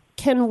else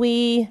can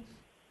we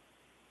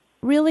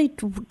really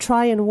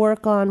try and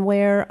work on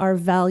where our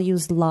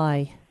values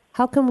lie?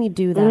 How can we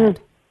do that?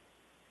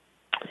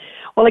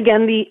 Well,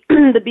 again, the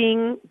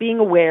being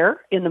aware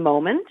in the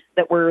moment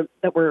that we're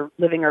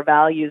living our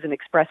values and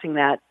expressing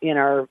that in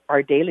our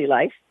daily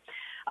life.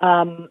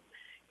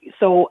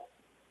 So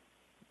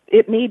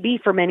it may be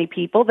for many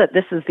people that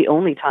this is the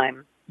only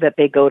time that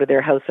they go to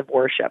their house of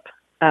worship.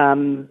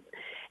 And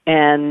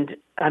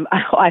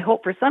I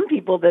hope for some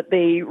people that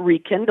they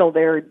rekindle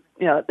their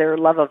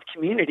love of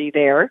community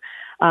there.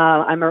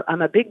 I'm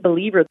a big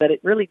believer that it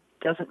really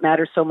doesn't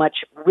matter so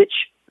much which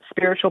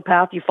spiritual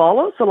path you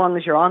follow, so long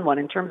as you're on one.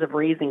 In terms of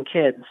raising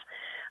kids,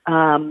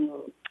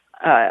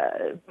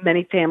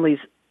 many families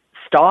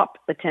stop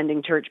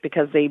attending church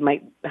because they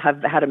might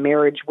have had a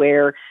marriage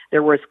where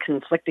there was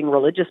conflicting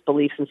religious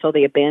beliefs, and so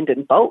they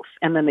abandon both,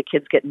 and then the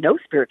kids get no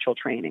spiritual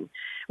training,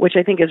 which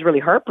I think is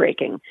really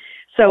heartbreaking.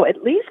 So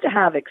at least to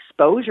have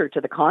exposure to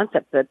the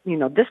concept that,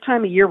 this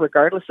time of year,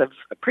 regardless of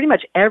pretty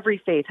much every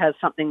faith, has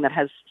something that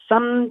has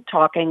some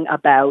talking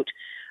about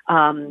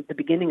the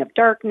beginning of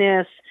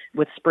darkness,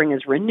 with spring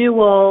as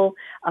renewal,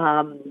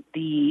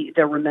 the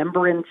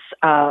remembrance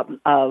of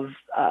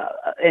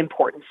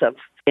importance of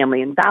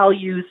family and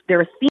values. There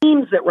are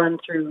themes that run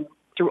through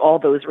all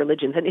those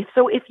religions. And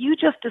if you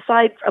just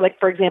decide, like,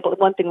 for example,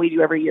 one thing we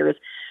do every year is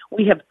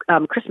we have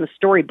Christmas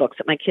storybooks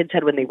that my kids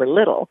had when they were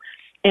little.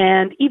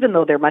 And even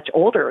though they're much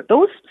older,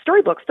 those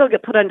storybooks still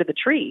get put under the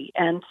tree.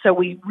 And so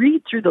we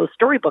read through those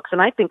storybooks.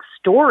 And I think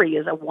story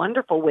is a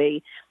wonderful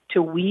way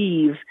to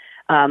weave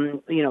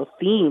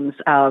themes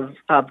of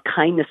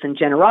kindness and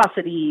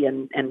generosity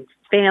and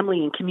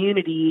family and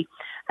community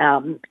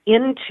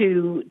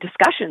into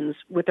discussions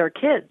with our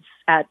kids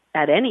at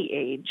any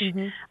age.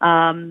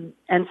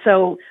 And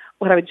so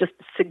what I would just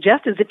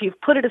suggest is if you've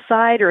put it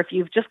aside or if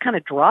you've just kind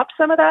of dropped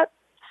some of that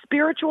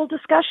spiritual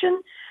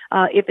discussion,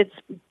 if it's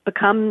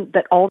become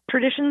that all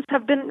traditions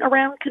have been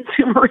around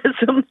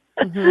consumerism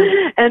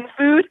and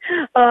food,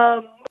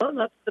 well,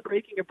 that's the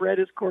breaking of bread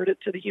is corded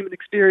to the human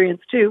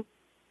experience too.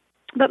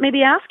 But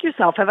maybe ask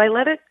yourself, have I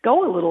let it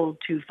go a little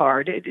too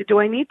far? Do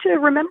I need to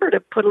remember to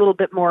put a little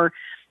bit more,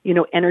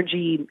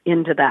 energy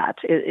into that?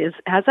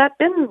 Has that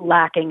been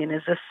lacking, and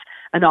is this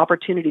an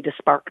opportunity to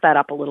spark that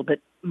up a little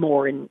bit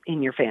more in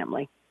your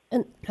family?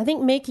 And I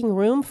think making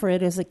room for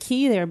it is a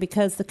key there,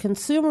 because the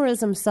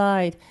consumerism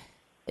side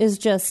is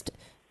just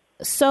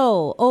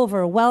so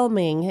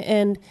overwhelming,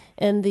 and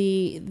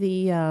the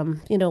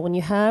when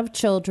you have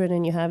children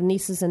and you have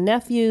nieces and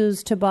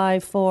nephews to buy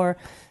for,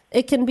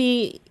 it can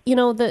be,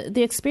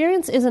 the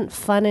experience isn't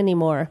fun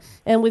anymore.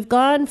 And we've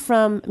gone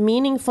from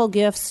meaningful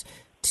gifts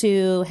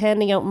to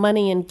handing out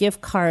money and gift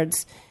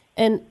cards.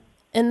 And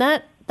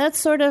that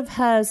sort of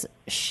has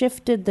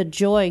shifted the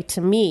joy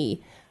to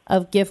me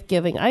of gift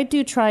giving. I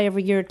do try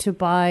every year to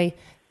buy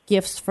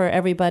gifts for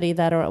everybody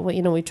that are,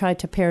 we try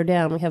to pare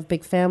down. We have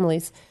big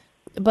families.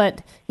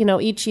 But,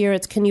 each year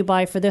it's, can you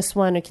buy for this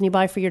one, or can you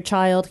buy for your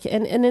child?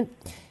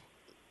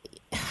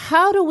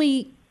 How do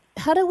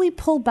we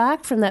pull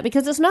back from that?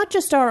 Because it's not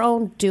just our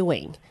own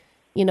doing,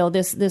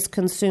 this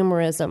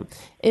consumerism.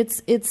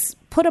 It's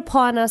put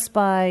upon us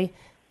by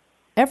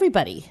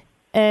everybody.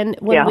 And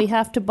when we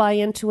have to buy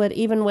into it,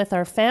 even with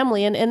our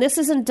family, and this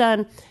isn't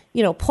done,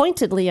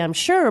 pointedly, I'm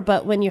sure,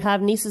 but when you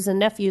have nieces and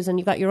nephews and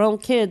you've got your own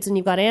kids and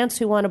you've got aunts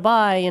who want to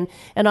buy,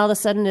 and all of a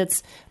sudden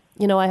it's,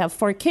 I have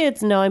 4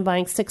 kids, now I'm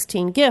buying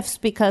 16 gifts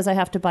because I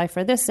have to buy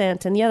for this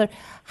aunt and the other.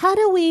 How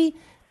do we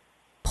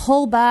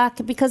pull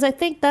back? Because I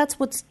think that's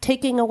what's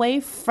taking away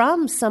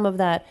from some of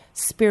that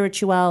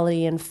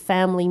spirituality and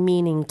family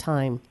meaning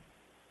time.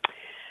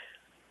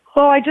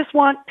 Well, I just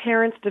want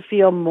parents to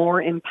feel more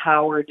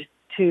empowered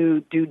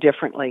to do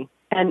differently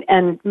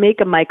and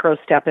make a micro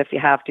step if you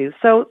have to.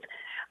 So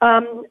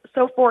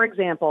for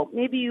example,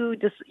 maybe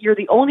you're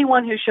the only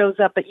one who shows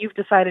up, but you've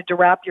decided to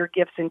wrap your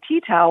gifts in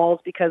tea towels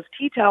because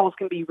tea towels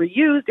can be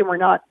reused, and we're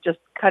not just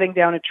cutting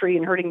down a tree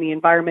and hurting the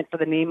environment for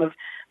the name of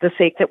the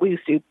sake that we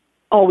used to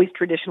always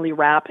traditionally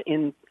wrap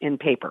in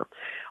paper.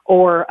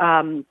 Or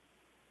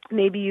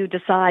maybe you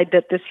decide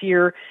that this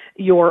year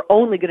you're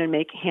only going to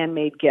make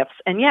handmade gifts.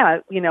 And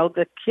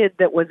the kid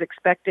that was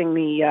expecting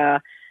the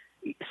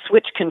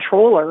Switch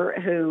controller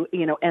who,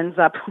 ends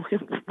up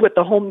with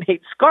a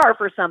homemade scarf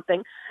or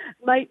something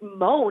might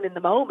moan in the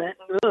moment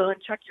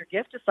and chuck your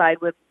gift aside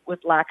with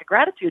lack of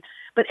gratitude.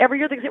 But every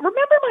year they say,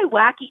 remember my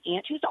wacky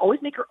aunt? She used to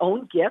always make her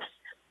own gifts.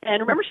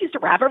 And remember, she used to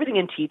wrap everything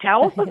in tea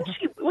towels. Wasn't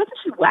she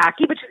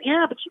wacky? But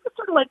she was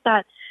sort of like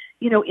that,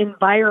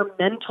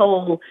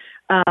 environmental,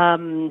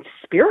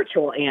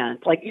 spiritual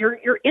aunt. Like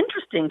you're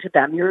interesting to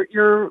them.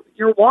 You're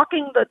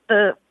walking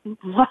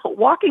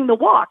walking the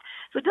walk.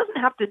 So it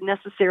doesn't have to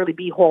necessarily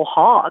be whole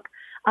hog.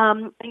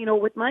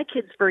 With my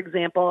kids, for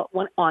example,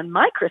 on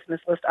my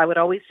Christmas list, I would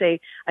always say,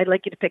 I'd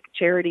like you to pick a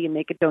charity and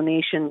make a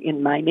donation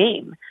in my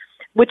name,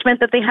 which meant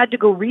that they had to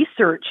go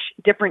research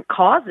different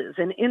causes.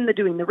 And in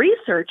doing the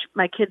research,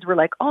 my kids were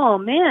like, oh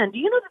man, do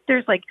you know that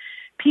there's like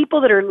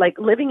people that are like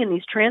living in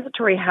these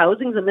transitory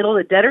housings in the middle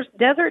of the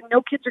desert?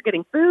 No kids are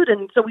getting food.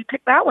 And so we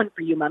picked that one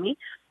for you, Mommy.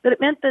 But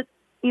it meant that,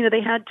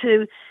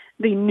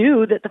 they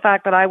knew that the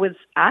fact that I was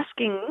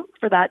asking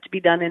for that to be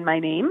done in my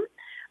name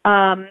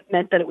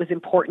meant that it was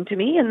important to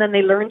me. And then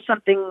they learned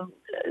something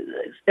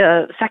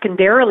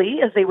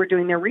secondarily as they were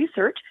doing their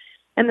research.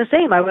 And the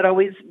same, I would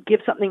always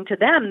give something to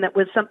them that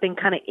was something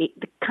kind of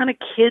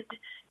kid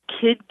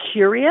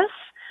curious.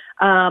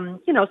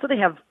 So they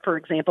have, for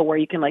example, where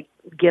you can like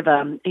give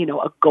a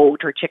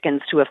goat or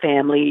chickens to a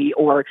family,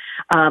 or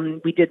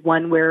we did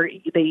one where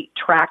they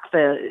track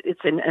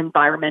it's an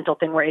environmental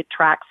thing where it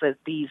tracks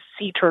these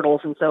sea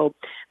turtles, and so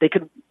they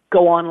could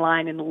go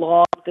online and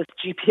log this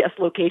GPS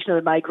location of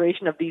the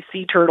migration of these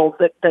sea turtles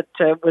that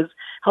was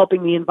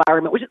helping the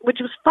environment, which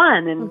was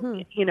fun,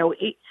 and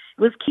it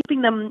was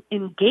keeping them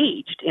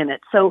engaged in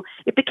it. So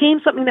it became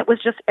something that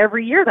was just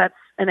every year. That's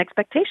an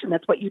expectation.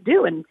 That's what you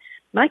do. And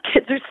my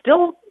kids are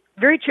still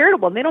very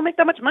charitable, and they don't make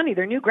that much money.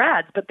 They're new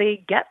grads, but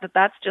they get that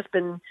that's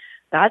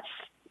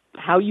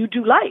how you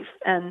do life.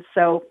 And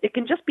so it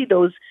can just be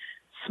those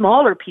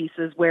smaller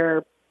pieces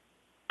where,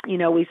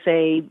 we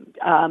say,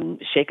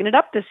 shaking it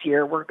up this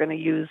year, we're going to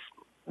use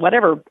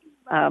whatever,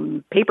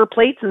 paper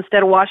plates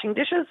instead of washing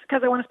dishes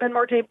because I want to spend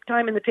more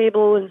time in the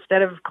table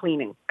instead of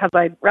cleaning, because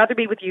I'd rather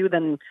be with you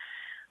than,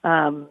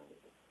 away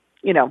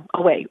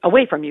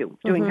from you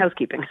doing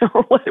housekeeping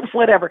or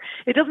whatever.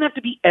 It doesn't have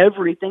to be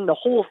everything, the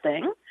whole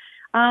thing.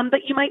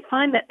 But you might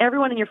find that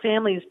everyone in your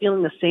family is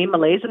feeling the same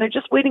malaise, and they're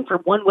just waiting for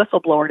one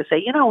whistleblower to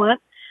say, you know what?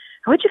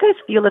 How would you guys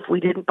feel if we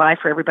didn't buy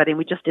for everybody and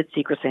we just did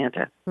Secret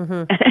Santa?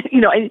 And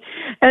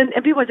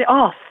people would say,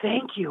 oh,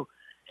 thank you.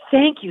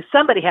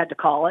 Somebody had to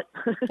call it.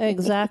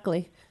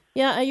 Exactly.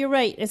 Yeah, you're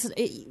right.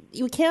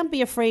 You can't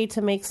be afraid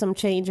to make some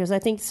changes. I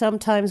think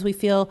sometimes we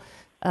feel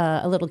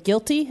a little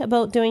guilty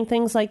about doing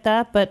things like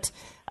that, but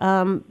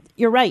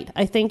you're right.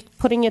 I think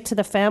putting it to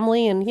the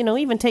family and,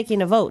 even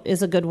taking a vote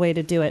is a good way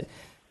to do it.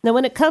 Now,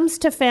 when it comes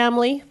to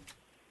family,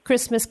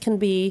 Christmas can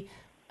be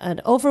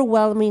an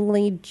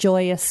overwhelmingly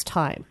joyous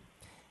time.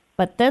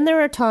 But then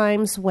there are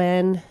times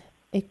when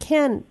it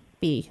can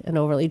be an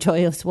overly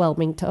joyous,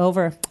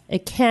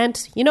 it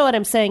can't, you know what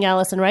I'm saying,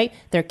 Allison, right?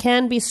 There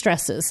can be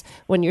stresses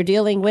when you're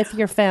dealing with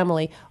your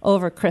family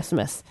over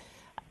Christmas.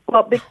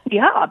 Well,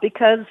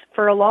 because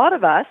for a lot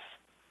of us,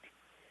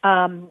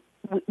 so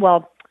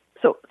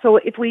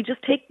if we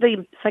just take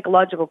the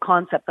psychological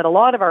concept that a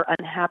lot of our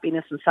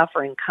unhappiness and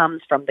suffering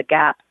comes from the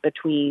gap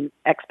between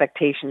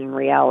expectation and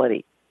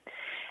reality.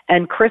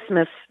 And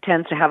Christmas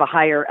tends to have a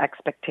higher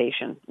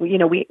expectation. We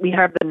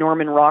have the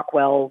Norman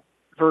Rockwell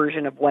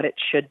version of what it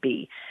should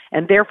be.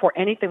 And therefore,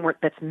 anything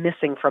that's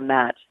missing from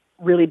that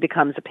really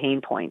becomes a pain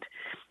point.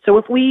 So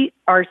if we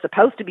are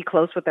supposed to be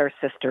close with our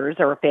sisters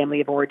or a family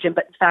of origin,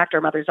 but in fact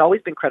our mother's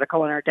always been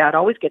critical and our dad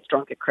always gets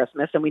drunk at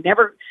Christmas, and we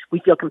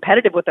feel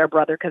competitive with our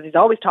brother because he's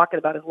always talking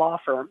about his law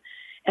firm,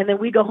 and then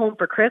we go home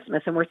for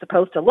Christmas and we're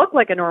supposed to look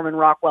like a Norman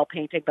Rockwell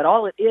painting, but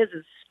all it is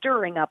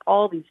stirring up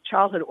all these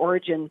childhood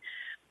origin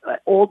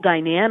old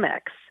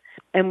dynamics,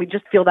 and we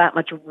just feel that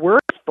much worse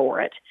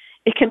for it.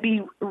 It can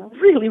be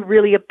really,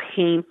 really a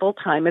painful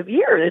time of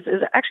year.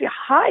 There's actually a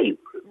high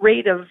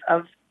rate of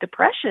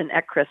depression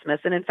at Christmas.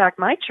 And in fact,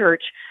 my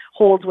church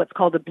holds what's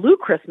called a Blue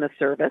Christmas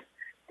service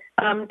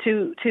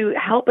to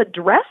help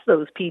address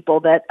those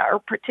people that are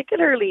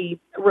particularly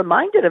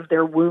reminded of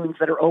their wounds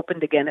that are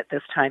opened again at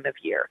this time of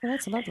year. Oh,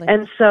 that's lovely.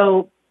 And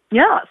so we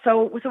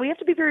have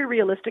to be very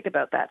realistic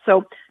about that.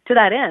 So to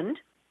that end,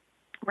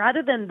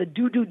 rather than the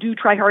do,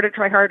 try harder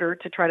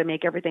to try to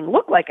make everything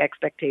look like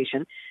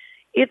expectation,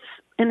 it's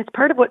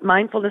part of what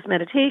mindfulness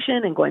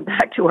meditation and going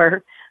back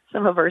to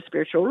some of our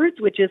spiritual roots,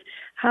 which is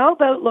how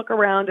about look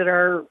around at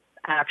our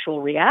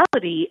actual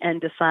reality and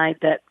decide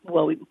that,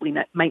 well, we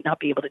might not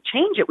be able to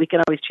change it. We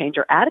can always change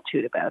our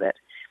attitude about it.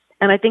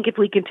 And I think if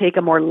we can take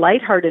a more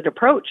lighthearted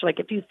approach, like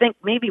if you think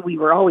maybe we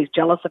were always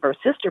jealous of our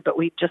sister, but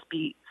we'd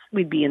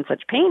be in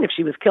such pain if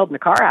she was killed in a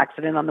car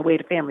accident on the way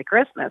to family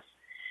Christmas.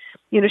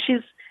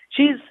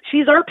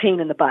 She's our pain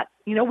in the butt.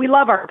 We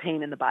love our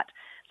pain in the butt.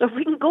 So if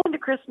we can go into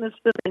Christmas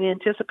with an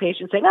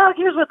anticipation saying, oh,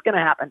 here's what's going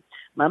to happen.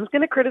 Mom's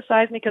going to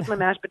criticize me because my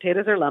mashed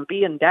potatoes are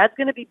lumpy, and Dad's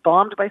going to be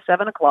bombed by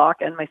 7 o'clock,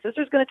 and my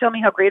sister's going to tell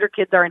me how great her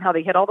kids are and how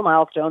they hit all the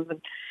milestones.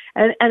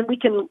 And we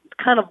can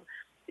kind of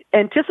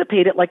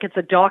anticipate it like it's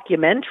a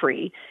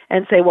documentary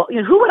and say, well,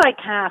 who would I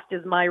cast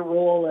as my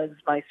role as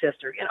my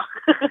sister,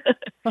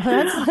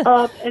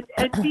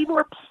 and be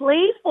more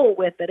playful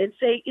with it and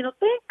say,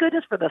 thank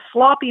goodness for the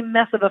sloppy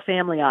mess of a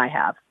family I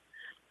have.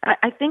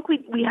 I think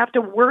we have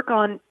to work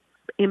on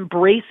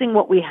embracing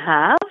what we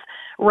have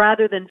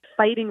rather than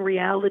fighting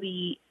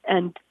reality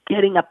and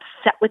getting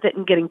upset with it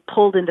and getting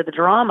pulled into the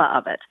drama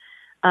of it.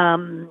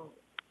 And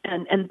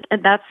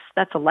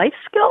that's a life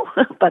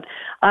skill, but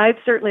I've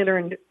certainly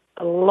learned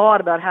a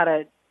lot about how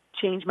to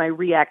change my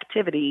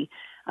reactivity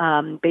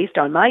based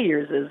on my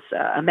years as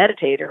a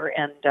meditator,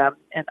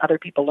 and other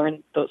people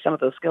learn some of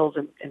those skills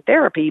in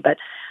therapy.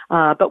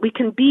 But we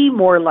can be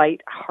more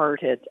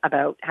lighthearted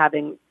about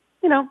having,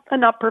 a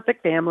not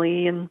perfect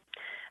family and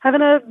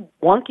having a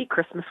wonky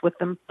Christmas with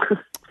them.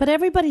 But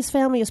everybody's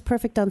family is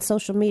perfect on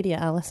social media,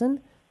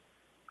 Allison.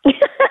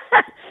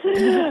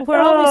 We're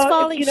always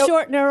falling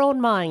short in our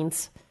own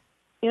minds.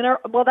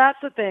 Well, that's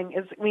the thing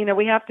is,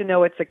 we have to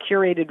know it's a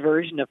curated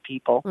version of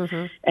people,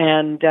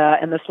 and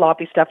the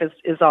sloppy stuff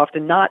is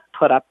often not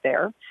put up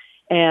there.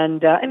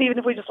 And even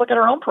if we just look at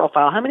our own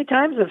profile, how many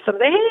times have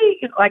somebody,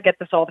 hey, I get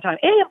this all the time,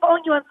 hey, I'm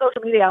following you on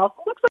social media, Alice,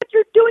 it looks like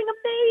you're doing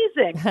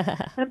amazing.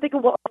 And I'm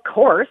thinking, well, of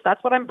course,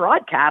 that's what I'm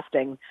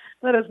broadcasting.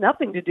 That has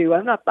nothing to do.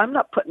 I'm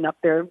not putting up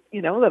there,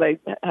 that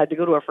I had to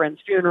go to a friend's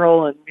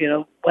funeral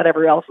and,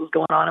 whatever else was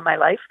going on in my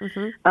life.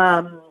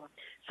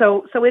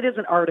 So it is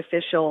an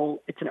artificial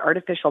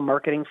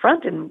marketing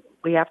front, and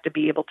we have to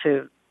be able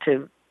to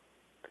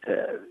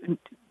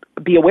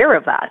be aware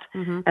of that.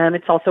 And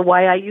it's also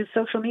why I use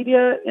social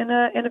media in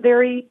a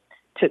very,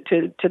 to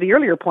the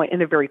earlier point,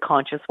 in a very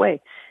conscious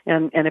way.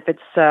 And if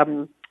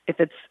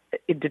it's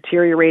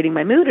deteriorating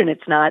my mood and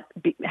it's not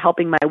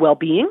helping my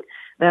well-being,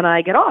 then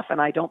I get off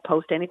and I don't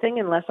post anything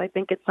unless I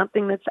think it's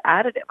something that's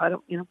additive. I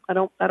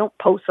don't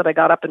post that I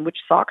got up and which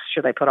socks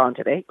should I put on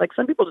today. Like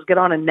some people just get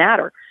on and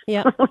natter.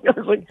 Yeah.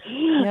 Like,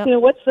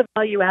 what's the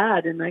value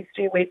add? And I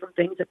stay away from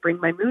things that bring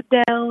my mood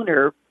down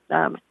or,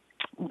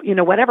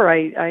 whatever.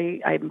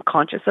 I'm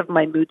conscious of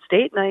my mood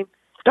state and I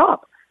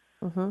stop.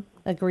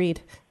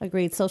 Agreed.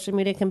 Social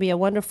media can be a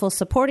wonderful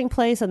supporting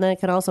place, and then it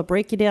can also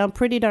break you down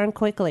pretty darn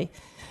quickly.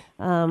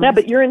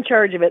 But you're in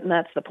charge of it, and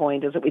that's the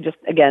point, is that we just,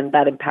 again,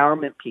 that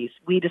empowerment piece,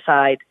 we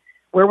decide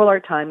where will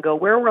our time go,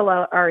 where will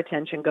our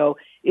attention go,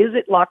 is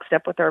it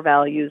lockstep with our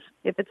values?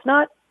 If it's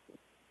not,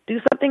 do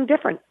something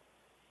different.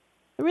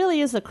 It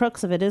really is the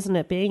crux of it, isn't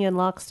it? Being in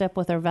lockstep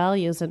with our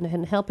values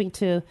and helping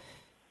to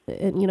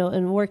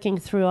and working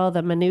through all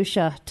the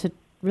minutia to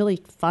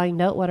really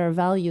find out what our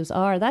values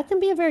are, that can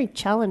be a very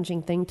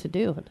challenging thing to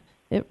do.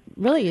 It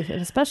really,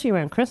 especially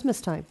around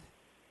Christmas time.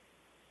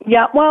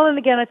 Yeah, well, and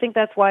again, I think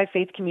that's why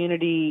faith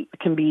community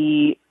can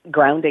be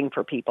grounding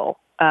for people,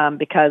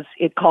 because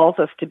it calls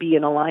us to be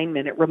in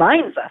alignment. It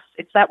reminds us.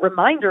 It's that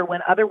reminder when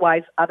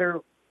otherwise other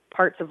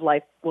parts of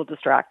life will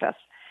distract us.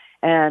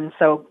 And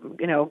so,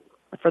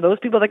 for those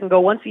people that can go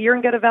once a year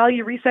and get a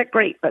value reset,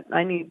 great, but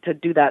I need to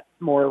do that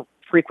more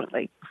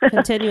frequently.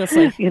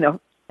 Continuously.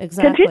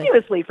 Exactly.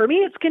 Continuously. For me,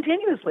 it's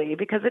continuously,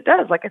 because it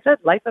does. Like I said,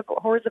 life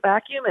abhors a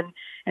vacuum,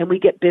 and we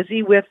get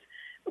busy with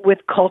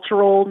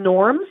cultural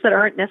norms that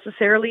aren't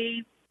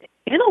necessarily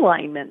in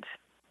alignment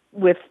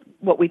with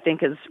what we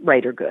think is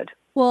right or good.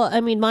 Well, I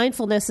mean,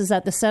 mindfulness is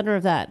at the center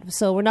of that.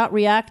 So we're not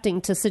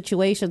reacting to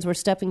situations. We're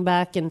stepping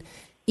back and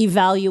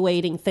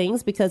evaluating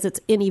things, because it's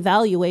in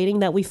evaluating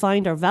that we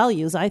find our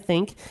values, I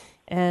think.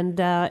 And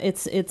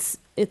it's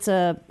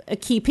a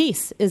key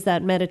piece, is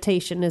that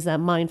meditation, is that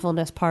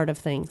mindfulness part of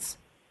things.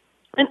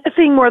 And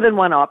seeing more than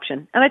one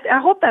option. And I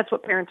hope that's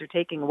what parents are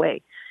taking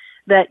away,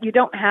 that you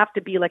don't have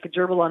to be like a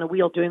gerbil on a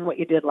wheel doing what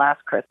you did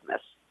last Christmas.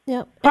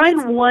 Yeah.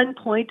 Find one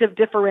point of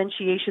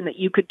differentiation that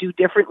you could do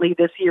differently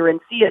this year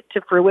and see it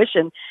to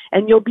fruition,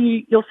 and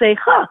you'll say,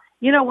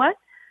 you know what?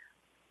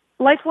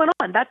 Life went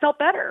on. That felt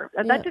better.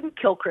 And that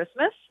didn't kill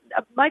Christmas.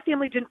 My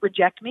family didn't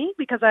reject me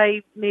because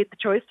I made the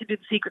choice to do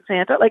the Secret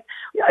Santa.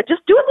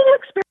 Just do a little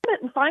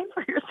experiment and find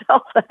for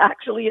yourself that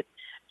actually it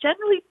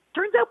generally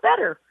turns out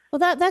better. Well,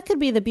 that could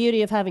be the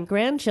beauty of having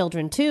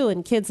grandchildren too,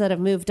 and kids that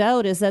have moved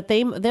out, is that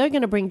they're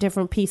going to bring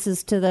different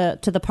pieces to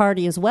the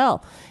party as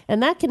well,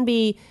 and that can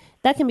be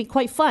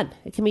quite fun.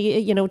 It can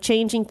be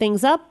changing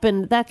things up,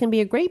 and that can be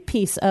a great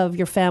piece of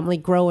your family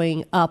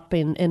growing up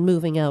and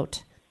moving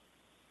out.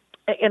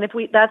 And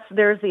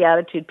there's the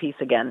attitude piece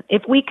again.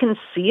 If we can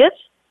see it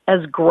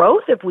as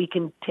growth, if we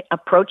can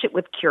approach it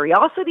with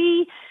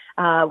curiosity,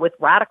 with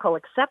radical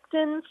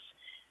acceptance,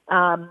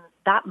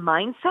 that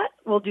mindset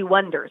will do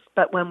wonders.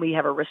 But when we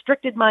have a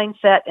restricted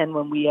mindset and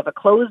when we have a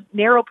closed,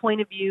 narrow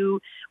point of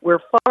view, we're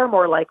far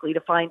more likely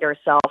to find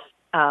ourselves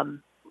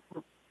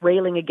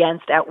railing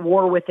against, at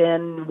war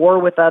within, war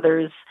with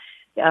others,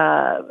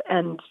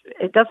 and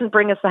it doesn't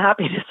bring us the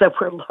happiness that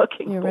we're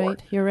looking for.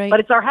 You're right.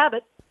 But it's our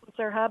habit. It's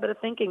our habit of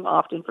thinking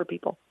often for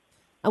people.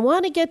 I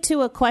want to get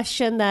to a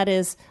question that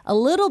is a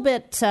little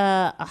bit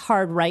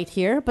hard right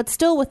here, but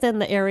still within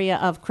the area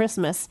of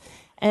Christmas.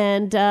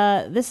 And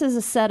this is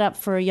a setup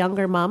for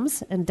younger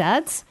moms and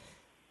dads.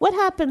 What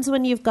happens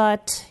when you've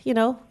got,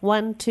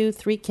 1, 2,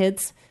 3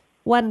 kids,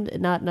 one,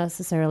 not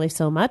necessarily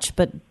so much,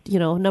 but,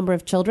 number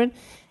of children,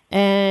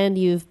 and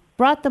you've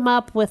brought them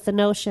up with the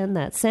notion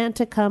that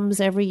Santa comes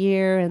every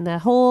year and the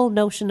whole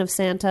notion of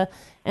Santa.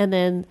 And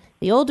then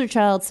the older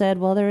child said,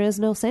 well, there is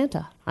no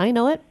Santa. I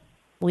know it.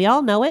 We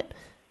all know it,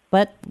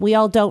 but we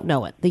all don't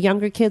know it. The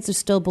younger kids are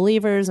still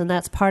believers, and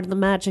that's part of the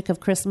magic of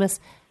Christmas.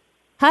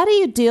 How do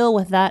you deal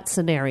with that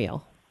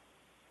scenario?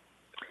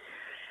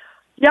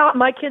 Yeah,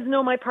 my kids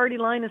know my party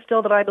line is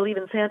still that I believe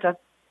in Santa.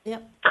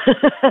 Yep.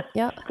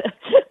 Yep.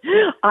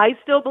 I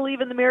still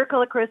believe in the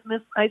miracle of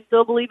Christmas. I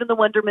still believe in the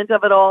wonderment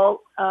of it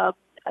all.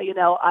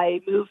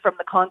 I moved from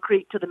the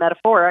concrete to the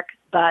metaphoric,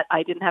 but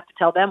I didn't have to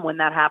tell them when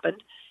that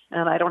happened,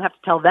 and I don't have to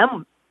tell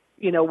them,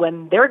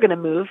 when they're going to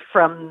move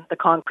from the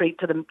concrete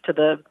to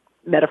the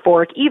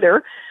metaphoric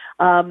either.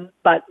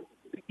 But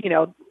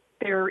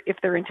if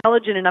they're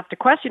intelligent enough to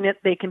question it,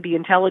 they can be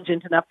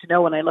intelligent enough to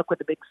know when I look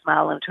with a big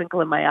smile and a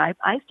twinkle in my eye,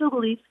 I still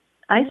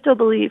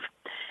believe.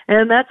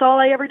 And that's all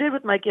I ever did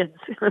with my kids.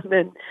 And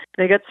then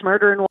they got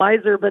smarter and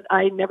wiser, but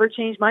I never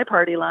changed my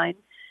party line.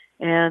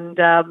 And,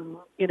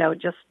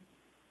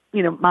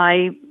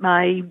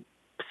 my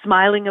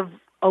smiling of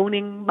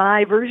owning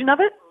my version of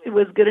it, it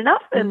was good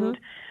enough. Mm-hmm.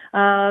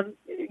 And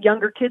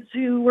younger kids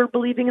who were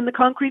believing in the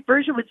concrete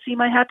version would see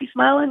my happy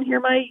smile and hear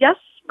my yes.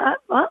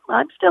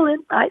 I'm still in.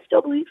 I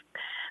still believe.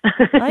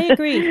 I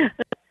agree.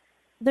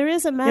 There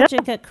is a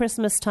magic at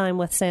Christmas time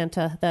with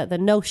Santa, the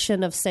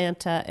notion of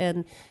Santa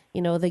and,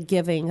 the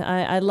giving.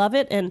 I love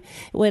it. And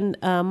when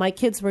my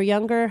kids were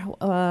younger,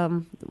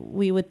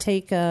 we would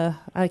take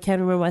I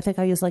can't remember, I think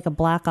I used like a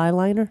black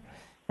eyeliner,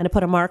 and I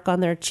put a mark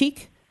on their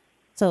cheek.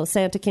 So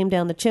Santa came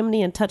down the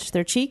chimney and touched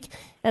their cheek.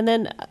 And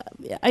then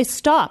I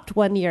stopped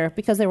one year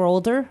because they were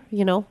older,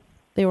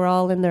 They were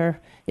all in their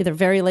either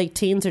very late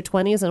teens or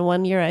 20s, and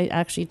one year I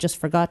actually just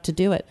forgot to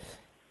do it.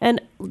 And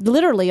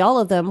literally all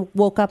of them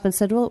woke up and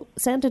said, well,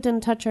 Santa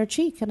didn't touch our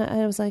cheek. And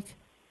I was like,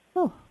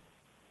 oh,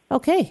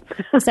 okay.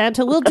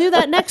 Santa will do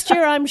that next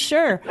year, I'm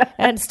sure.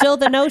 And still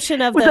the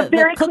notion of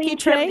the cookie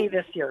tray.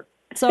 This year.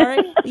 Sorry?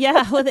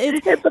 Yeah. Well,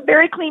 it's a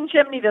very clean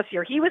chimney this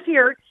year. He was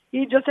here.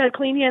 He just had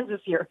clean hands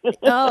this year.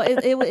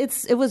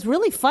 It was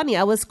really funny.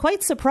 I was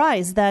quite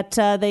surprised that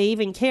they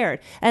even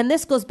cared. And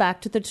this goes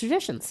back to the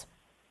traditions.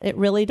 It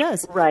really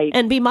does. Right.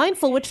 And be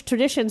mindful which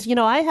traditions.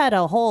 I had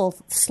a whole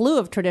slew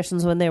of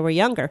traditions when they were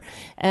younger.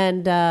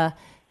 And the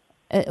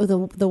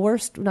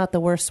worst, not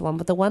the worst one,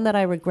 but the one that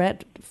I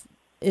regret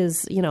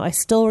is, I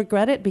still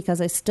regret it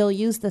because I still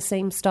use the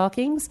same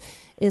stockings,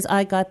 is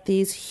I got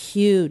these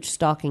huge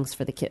stockings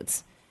for the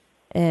kids.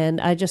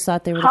 And I just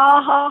thought they were...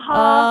 Ha, ha,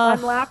 ha.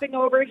 I'm laughing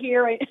over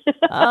here.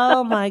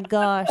 Oh, my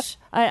gosh.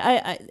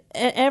 I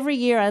every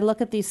year I look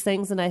at these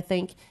things and I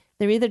think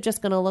they're either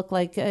just going to look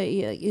like,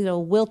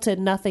 wilted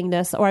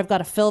nothingness, or I've got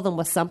to fill them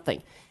with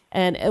something.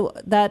 And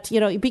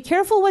be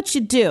careful what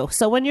you do.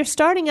 So when you're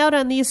starting out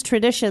on these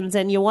traditions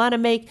and you want to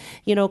make,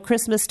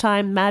 Christmas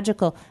time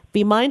magical,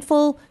 be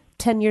mindful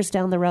 10 years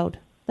down the road.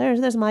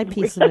 There's my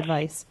piece of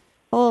advice.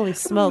 Holy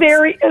smokes.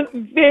 Very,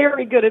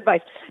 very good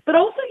advice. But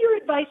also your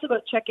advice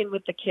about check-in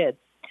with the kids.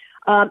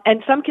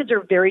 And some kids are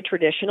very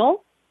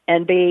traditional,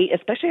 and they,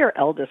 especially our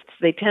eldest,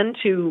 they tend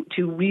to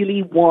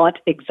really want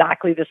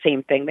exactly the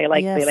same thing. They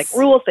like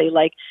rules. They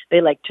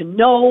like to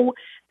know.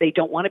 They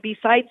don't want to be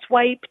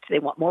sideswiped. They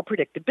want more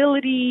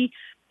predictability.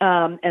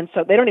 And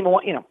so they don't even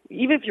want,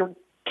 even if your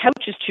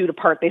couch is chewed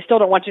apart, they still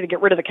don't want you to get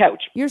rid of the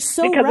couch. You're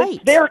so because right.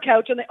 It's their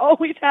couch and they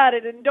always had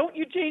it, and don't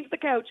you change the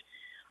couch.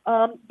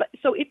 But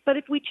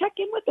if we check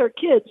in with our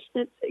kids,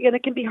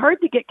 it can be hard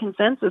to get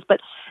consensus, but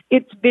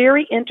it's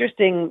very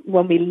interesting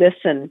when we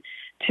listen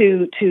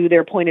to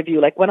their point of view.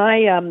 Like when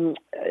I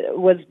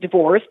was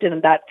divorced, and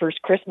that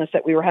first Christmas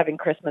that we were having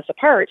Christmas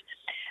apart,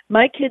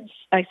 my kids,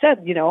 I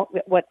said,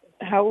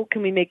 how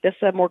can we make this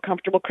a more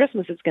comfortable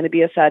Christmas? It's going to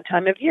be a sad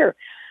time of year.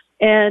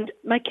 And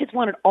my kids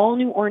wanted all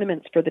new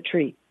ornaments for the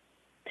tree.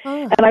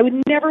 Oh. And I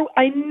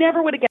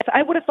never would have guessed.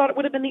 I would have thought it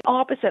would have been the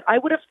opposite. I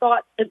would have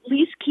thought at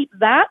least keep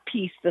that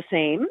piece the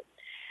same.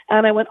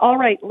 And I went, all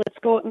right, let's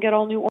go out and get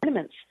all new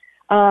ornaments.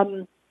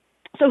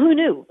 So who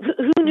knew?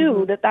 Who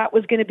knew that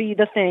was going to be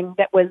the thing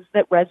that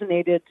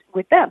resonated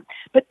with them?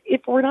 But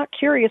if we're not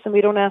curious and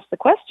we don't ask the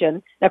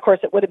question, now, of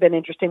course, it would have been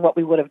interesting what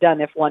we would have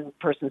done if one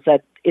person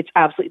said, it's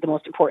absolutely the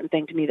most important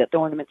thing to me that the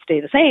ornaments stay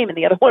the same, and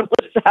the other one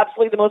was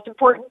absolutely the most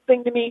important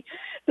thing to me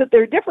that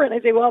they're different. I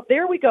say, well,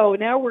 there we go.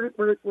 Now we're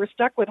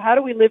stuck with how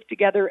do we live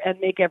together and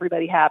make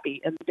everybody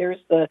happy? And there's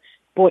to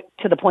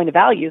the point of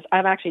values,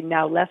 I'm actually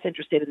now less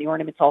interested in the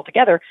ornaments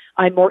altogether.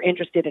 I'm more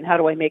interested in how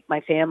do I make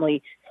my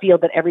family feel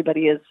that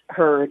everybody is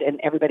heard and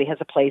everybody has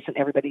a place and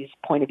everybody's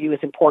point of view is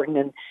important,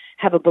 and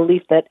have a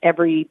belief that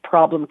every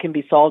problem can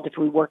be solved if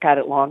we work at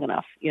it long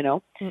enough,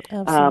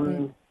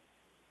 Absolutely.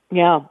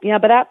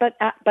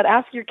 But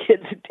ask your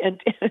kids, and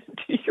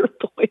to your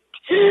point,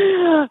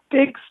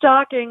 big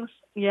stockings.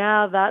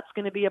 Yeah, that's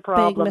going to be a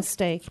problem. Big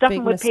mistake. Stuff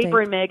them with paper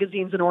and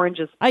magazines and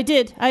oranges. I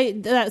did.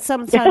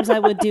 Sometimes I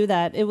would do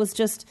that. It was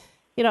just,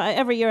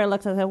 every year I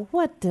looked and I thought,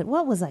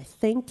 what was I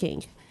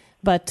thinking?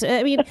 But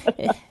I mean,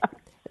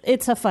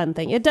 it's a fun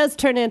thing. It does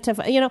turn into,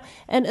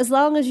 and as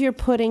long as you're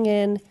putting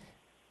in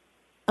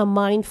a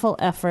mindful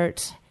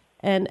effort,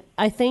 and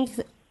I think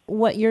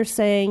what you're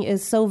saying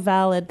is so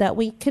valid that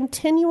we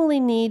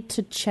continually need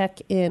to check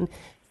in.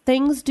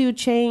 Things do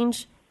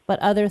change, but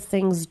other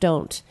things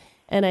don't.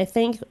 And I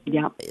think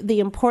the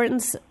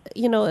importance,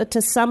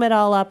 to sum it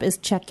all up, is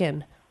check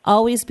in.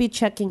 Always be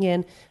checking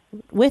in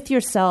with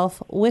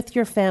yourself, with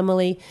your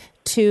family,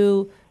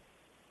 to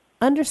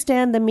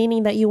understand the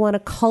meaning that you want to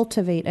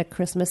cultivate at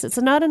Christmas. It's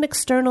not an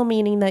external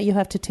meaning that you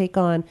have to take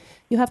on.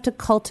 You have to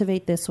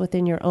cultivate this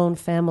within your own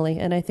family.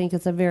 And I think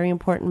it's a very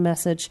important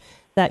message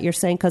that you're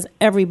saying, because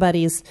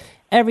everybody's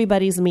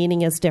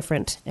meaning is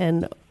different,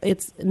 and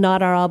it's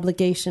not our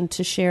obligation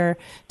to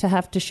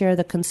have to share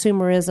the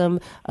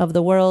consumerism of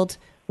the world.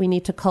 We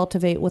need to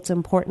cultivate what's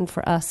important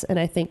for us, and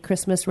I think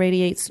Christmas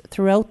radiates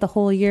throughout the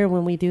whole year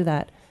when we do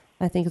that.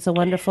 I think it's a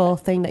wonderful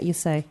thing that you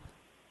say.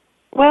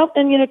 Well,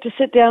 and, to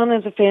sit down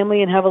as a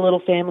family and have a little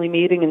family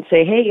meeting and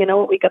say, hey,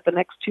 we got the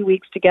next 2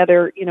 weeks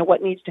together,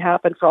 what needs to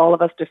happen for all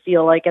of us to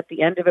feel like at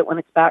the end of it, when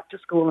it's back to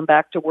school and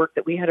back to work,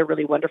 that we had a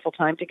really wonderful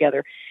time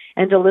together,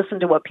 and to listen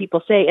to what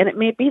people say. And it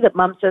may be that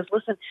mom says,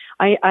 listen,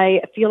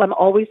 I feel I'm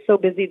always so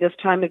busy this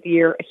time of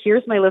year.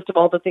 Here's my list of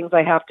all the things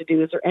I have to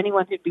do. Is there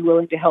anyone who'd be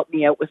willing to help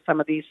me out with some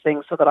of these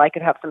things so that I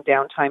could have some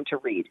downtime to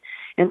read?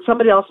 And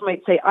somebody else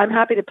might say, I'm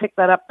happy to pick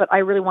that up, but I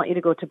really want you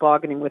to go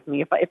tobogganing with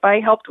me. If I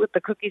helped with the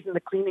cookies and the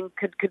cleaning,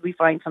 could we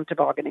find some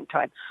tobogganing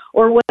time,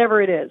 or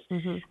whatever it is?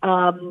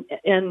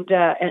 And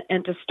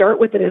to start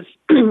with it is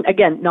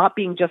again, not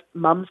being just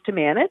mums to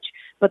manage,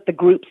 but the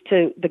group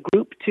to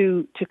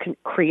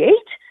create.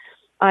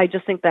 I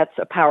just think that's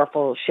a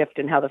powerful shift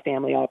in how the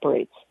family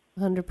operates.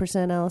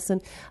 100%,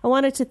 Allison. I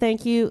wanted to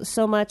thank you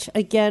so much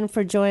again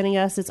for joining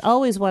us. It's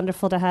always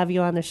wonderful to have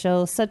you on the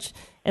show. Such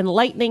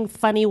enlightening,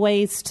 funny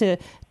ways to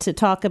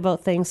talk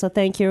about things. So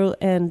thank you,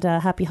 and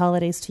happy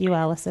holidays to you,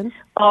 Allison.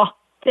 Oh,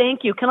 thank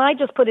you. Can I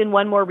just put in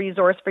one more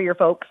resource for your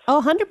folks?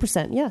 Oh,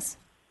 100%, yes.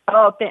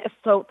 Oh,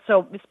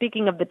 so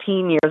speaking of the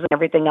teen years and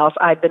everything else,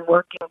 I've been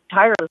working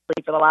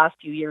tirelessly for the last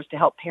few years to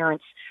help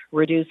parents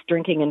reduce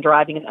drinking and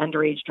driving and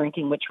underage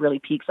drinking, which really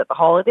peaks at the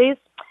holidays.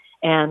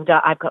 And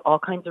I've got all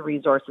kinds of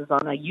resources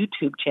on a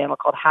YouTube channel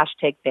called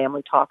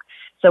 #FamilyTalk.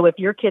 So if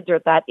your kids are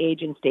at that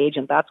age and stage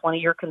and that's one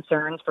of your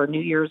concerns for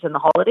New Year's and the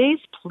holidays,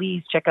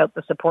 please check out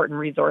the support and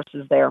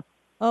resources there.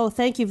 Oh,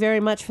 thank you very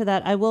much for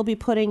that. I will be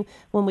putting,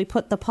 when we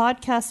put the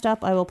podcast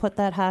up, I will put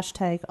that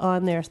hashtag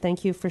on there.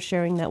 Thank you for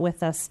sharing that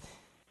with us.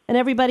 And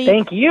everybody.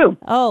 Thank you.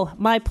 Oh,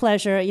 my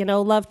pleasure.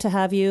 Love to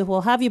have you. We'll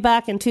have you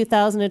back in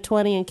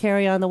 2020 and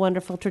carry on the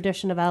wonderful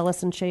tradition of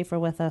Alison Schaefer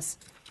with us.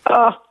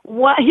 Oh,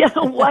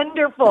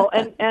 wonderful.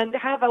 And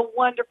have a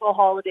wonderful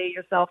holiday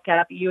yourself,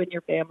 Kathy, you and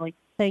your family.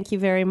 Thank you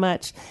very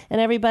much. And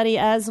everybody,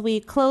 as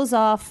we close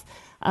off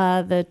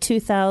the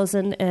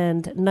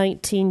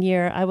 2019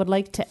 year, I would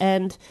like to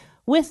end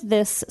with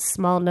this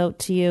small note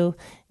to you.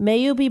 May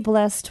you be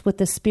blessed with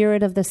the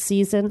spirit of the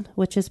season,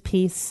 which is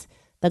peace,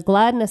 the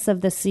gladness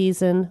of the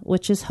season,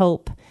 which is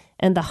hope,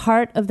 and the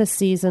heart of the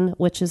season,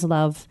 which is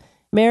love.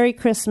 Merry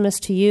Christmas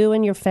to you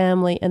and your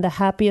family, and the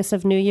happiest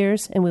of New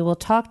Year's, and we will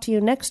talk to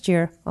you next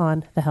year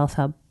on The Health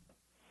Hub.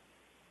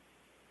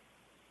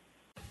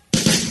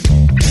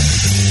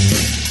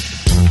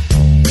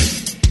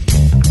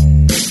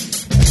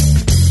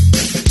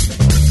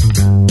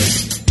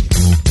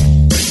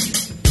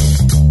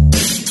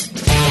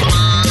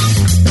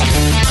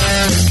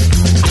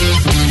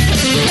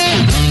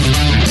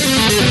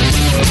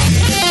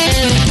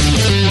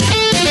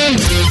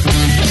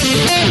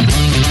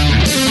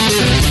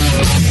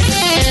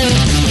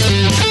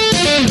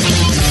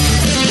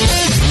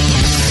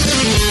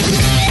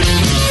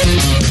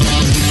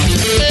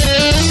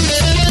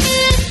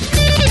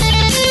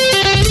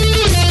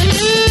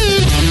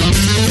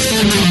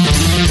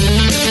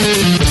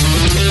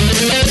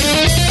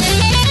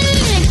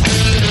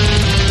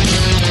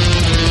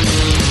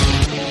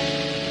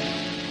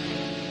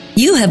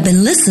 You have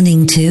been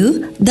listening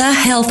to The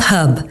Health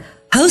Hub,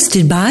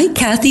 hosted by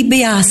Kathy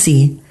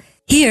Biasi,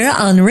 here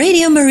on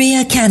Radio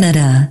Maria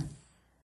Canada.